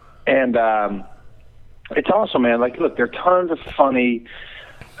 And it's awesome, man. Like, look, there are tons of funny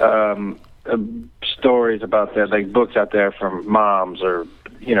stories about that, like books out there from moms or,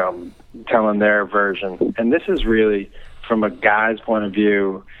 you know, telling their version. And this is really, from a guy's point of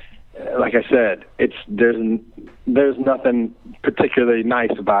view, like I said, there's nothing particularly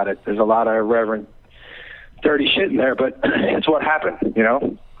nice about it. There's a lot of irreverent, dirty shit in there, but it's what happened, you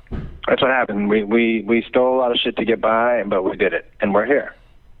know? That's what happened. We stole a lot of shit to get by, but we did it, and we're here.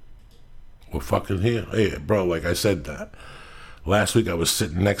 We're fucking here. Hey, bro, like I said, last week I was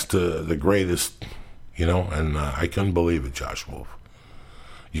sitting next to the greatest, you know, and I couldn't believe it, Josh Wolf.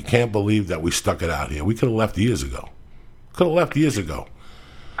 You can't believe that we stuck it out here. We could have left years ago.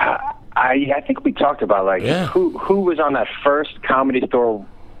 I think we talked about, like, who was on that first Comedy Store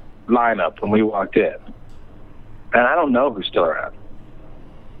lineup when we walked in. And I don't know who's still around.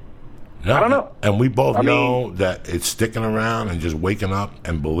 No, I don't know. And we both know that it's sticking around and just waking up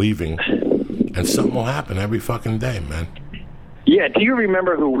and believing, and something will happen every fucking day, man. Yeah, do you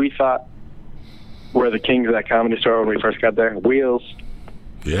remember who we thought were the kings of that Comedy Store when we first got there? Wheels.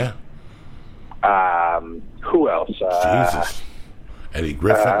 Yeah. Who else? Jesus. Eddie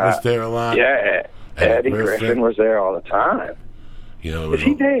Griffin was there a lot. Yeah, Eddie Griffin was there all the time. You know, is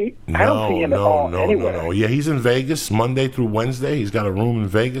he there? I don't see him at all anywhere. No. Yeah, he's in Vegas Monday through Wednesday. He's got a room in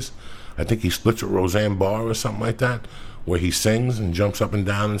Vegas. I think he splits with Roseanne Barr or something like that, where he sings and jumps up and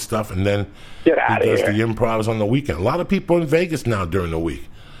down and stuff, and then he does the improvs on the weekend. A lot of people in Vegas now during the week.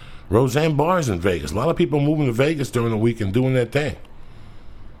 Roseanne Barr's in Vegas. A lot of people moving to Vegas during the week and doing their thing.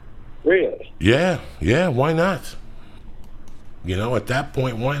 Really? Yeah, why not? You know, at that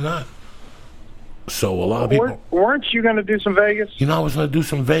point, why not? So a lot of people... Weren't you going to do some Vegas? You know, I was going to do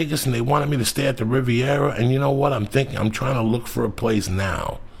some Vegas, and they wanted me to stay at the Riviera, and you know what? I'm trying to look for a place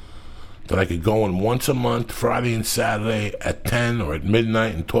now that I could go in once a month, Friday and Saturday at 10 or at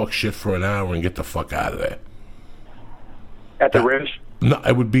midnight, and talk shit for an hour and get the fuck out of there. At the Riv? No,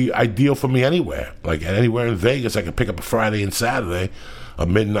 it would be ideal for me anywhere. Like anywhere in Vegas, I could pick up a Friday and Saturday, a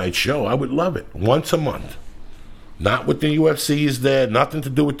midnight show. I would love it. Once a month. Not with the UFC is there, nothing to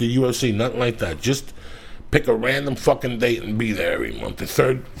do with the UFC, nothing like that. Just pick a random fucking date and be there every month. The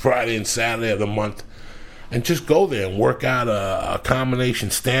third Friday and Saturday of the month. And just go there and work out a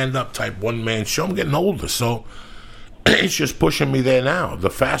combination stand-up type one-man show. I'm getting older, so it's just pushing me there now. The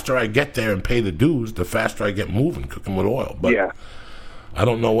faster I get there and pay the dues, the faster I get moving, cooking with oil. But yeah. I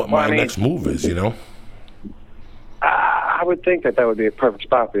don't know what my next move is, you know? I would think that would be a perfect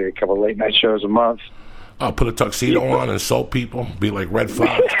spot for you. A couple of late-night shows a month. I'll put a tuxedo on and insult people, be like Red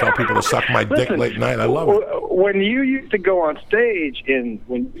Fox, tell people to suck my dick late night. I love it. When you used to go on stage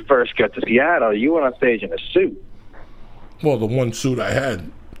when you first got to Seattle, you went on stage in a suit. Well, the one suit I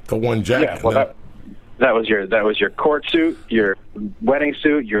had, the one jacket. Yeah, well, that was your court suit, your wedding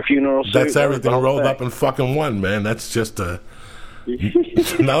suit, your funeral suit. That's everything rolled up in fucking one, man. That's just a...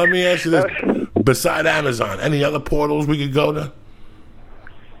 Now let me ask you this. Beside Amazon, any other portals we could go to?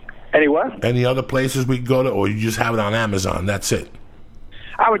 Any what? Any other places we could go to, or you just have it on Amazon? That's it.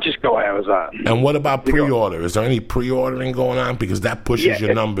 I would just go Amazon. And what about pre-order? Is there any pre-ordering going on? Because that pushes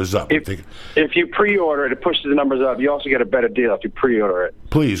your numbers up. If you pre-order it, it pushes the numbers up. You also get a better deal if you pre-order it.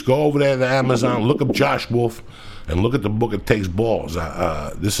 Please, go over there to Amazon, look up Josh Wolf, and look at the book It Takes Balls.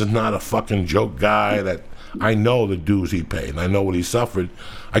 This is not a fucking joke guy that... I know the dues he paid, and I know what he suffered.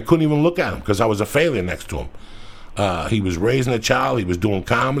 I couldn't even look at him because I was a failure next to him. He was raising a child, he was doing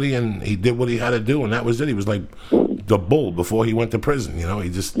comedy, and he did what he had to do, and that was it. He was like the bull before he went to prison, you know? He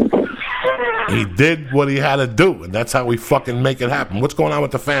did what he had to do, and that's how we fucking make it happen. What's going on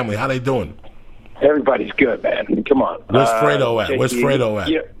with the family? How they doing? Everybody's good, man. Come on. Where's Fredo at? Where's Fredo at?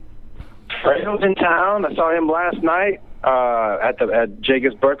 Yeah. Fredo's in town. I saw him last night at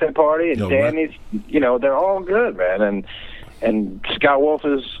Jacob's birthday party, and Danny's, they're all good, man. And Scott Wolf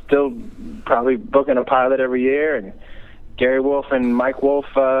is still probably booking a pilot every year, and Gary Wolf and Mike Wolf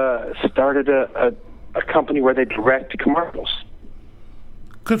started a company where they direct commercials.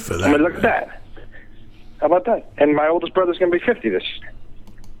 Good for that. I mean, look at that. How about that? And my oldest brother's going to be 50 this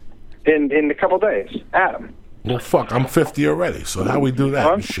in a couple days. Adam. Well, fuck, I'm 50 already, so how we do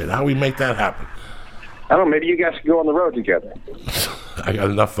that shit? How we make that happen? I don't know, maybe you guys could go on the road together. I got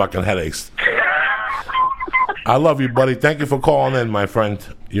enough fucking headaches. I love you, buddy. Thank you for calling in, my friend.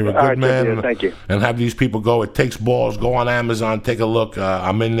 You're a good man. Thank you. And have these people go. It Takes Balls. Go on Amazon. Take a look.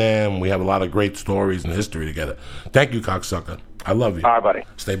 I'm in there, and we have a lot of great stories and history together. Thank you, cocksucker. I love you. All right, buddy.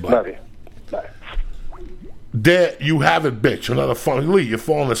 Stay black. Love you. Bye. There you have it, bitch. Another fun. Lee, you're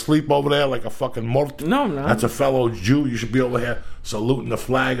falling asleep over there like a fucking mort. No, I'm not. That's a fellow Jew. You should be over here saluting the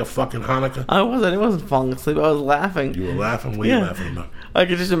flag of fucking Hanukkah. I wasn't falling asleep. I was laughing. You were laughing? What are you laughing about? I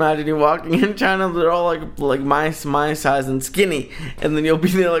could just imagine you walking in China. They're all like my size and skinny, and then you'll be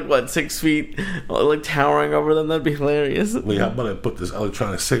there like what 6 feet, like towering over them. That'd be hilarious. Lee, how about I put this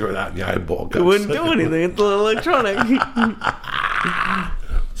electronic cigarette out in your eyeball? It wouldn't do anything. It's electronic.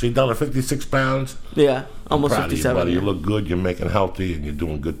 So you're down to 56 pounds? Yeah, almost Proud of you, 57. buddy. You look good. You're making healthy, and you're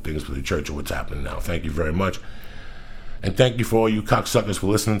doing good things for the church of what's happening now. Thank you very much. And thank you for all you cocksuckers for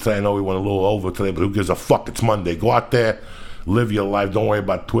listening today. I know we went a little over today, but who gives a fuck? It's Monday. Go out there, live your life. Don't worry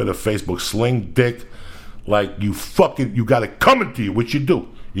about Twitter, Facebook. Sling dick like you got it coming to you, which you do.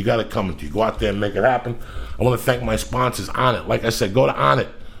 You got it coming to you. Go out there and make it happen. I want to thank my sponsors, Onnit. Like I said, go to Onnit.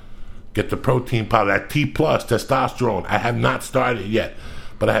 Get the protein powder, that T+, testosterone. I have not started yet,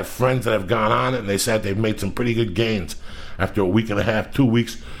 but I have friends that have gone on it, and they said they've made some pretty good gains after a week and a half, 2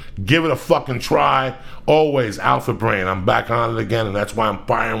 weeks. Give it a fucking try. Always Alpha Brain. I'm back on it again, and that's why I'm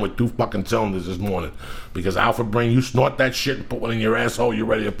firing with 2 fucking cylinders this morning. Because Alpha Brain, you snort that shit and put one in your asshole, you're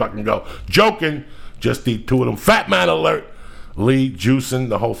ready to fucking go. Joking. Just eat 2 of them. Fat Man alert. Lee, juicing,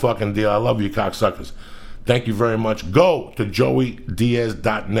 the whole fucking deal. I love you, cocksuckers. Thank you very much. Go to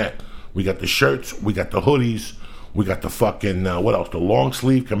joeydiaz.net. We got the shirts. We got the hoodies. We got the fucking, what else? The long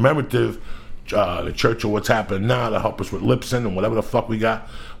sleeve commemorative, the Church of What's Happening Now to help us with Lipson and whatever the fuck we got.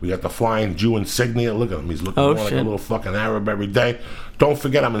 We got the Flying Jew insignia. Look at him. He's looking more like a little fucking Arab every day. Don't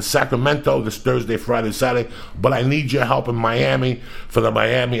forget, I'm in Sacramento this Thursday, Friday, Saturday. But I need your help in Miami for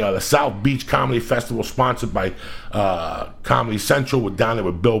the South Beach Comedy Festival, sponsored by Comedy Central. We're down there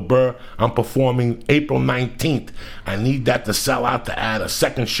with Bill Burr. I'm performing April 19th. I need that to sell out to add a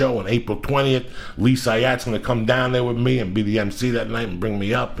second show on April 20th. Lee Sayat's going to come down there with me and be the MC that night and bring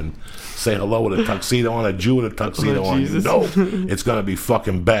me up and say hello with a tuxedo on, a Jew with a tuxedo on. You know it's going to be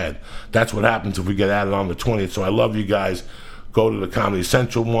fucking bad. That's what happens if we get added on the 20th. So I love you guys. Go to the Comedy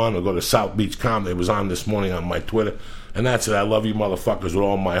Central one or go to South Beach Comedy. It was on this morning on my Twitter. And that's it. I love you motherfuckers with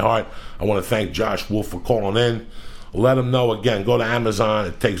all my heart. I want to thank Josh Wolf for calling in. Let him know again. Go to Amazon.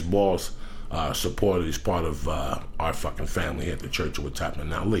 It takes balls. Support it. He's part of our fucking family here at the Church of What's Happening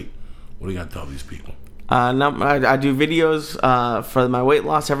Now. Lee, what do you got to tell these people? I do videos for my weight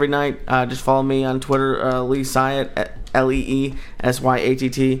loss every night. Just follow me on Twitter, Lee Syatt,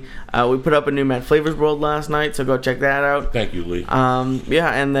 LeeSyett. We put up a new Matt Flavors World last night, so go check that out. Thank you, Lee.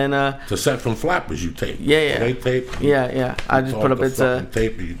 Yeah, and then it's a set from Flappers you tape. Yeah. They tape. Yeah. I just put up it's a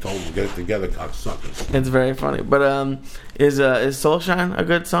tape. You told them to get it together, cocksuckers. It's very funny. But is Soulshine a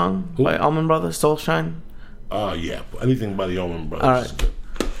good song by Allman Brothers? Soulshine. Yeah. Anything by the Allman Brothers. All right. Is good.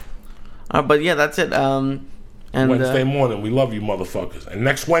 But yeah, that's it. And Wednesday morning, we love you motherfuckers. And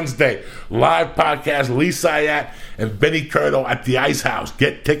next Wednesday, live podcast, Lee Syatt and Benny Curto at the Ice House.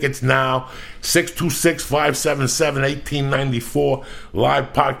 Get tickets now, 626-577-1894.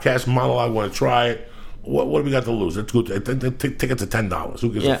 Live podcast monologue, want to try it. What do we got to lose? It's good. Tickets are $10.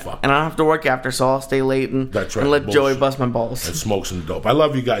 Who gives a fuck? And I don't have to work after, so I'll stay late and, that's right, and let bullshit. Joey bust my balls. And smoke some dope. I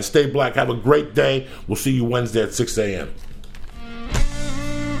love you guys. Stay black. Have a great day. We'll see you Wednesday at 6 a.m.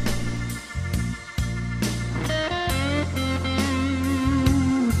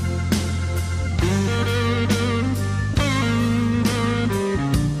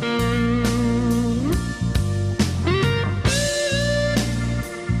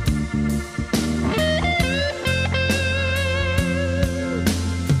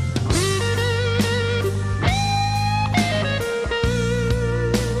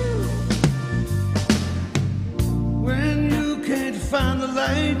 When you can't find the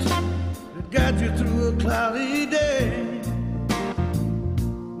light that guides you through a cloudy day,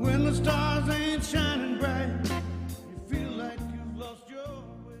 when the stars ain't shining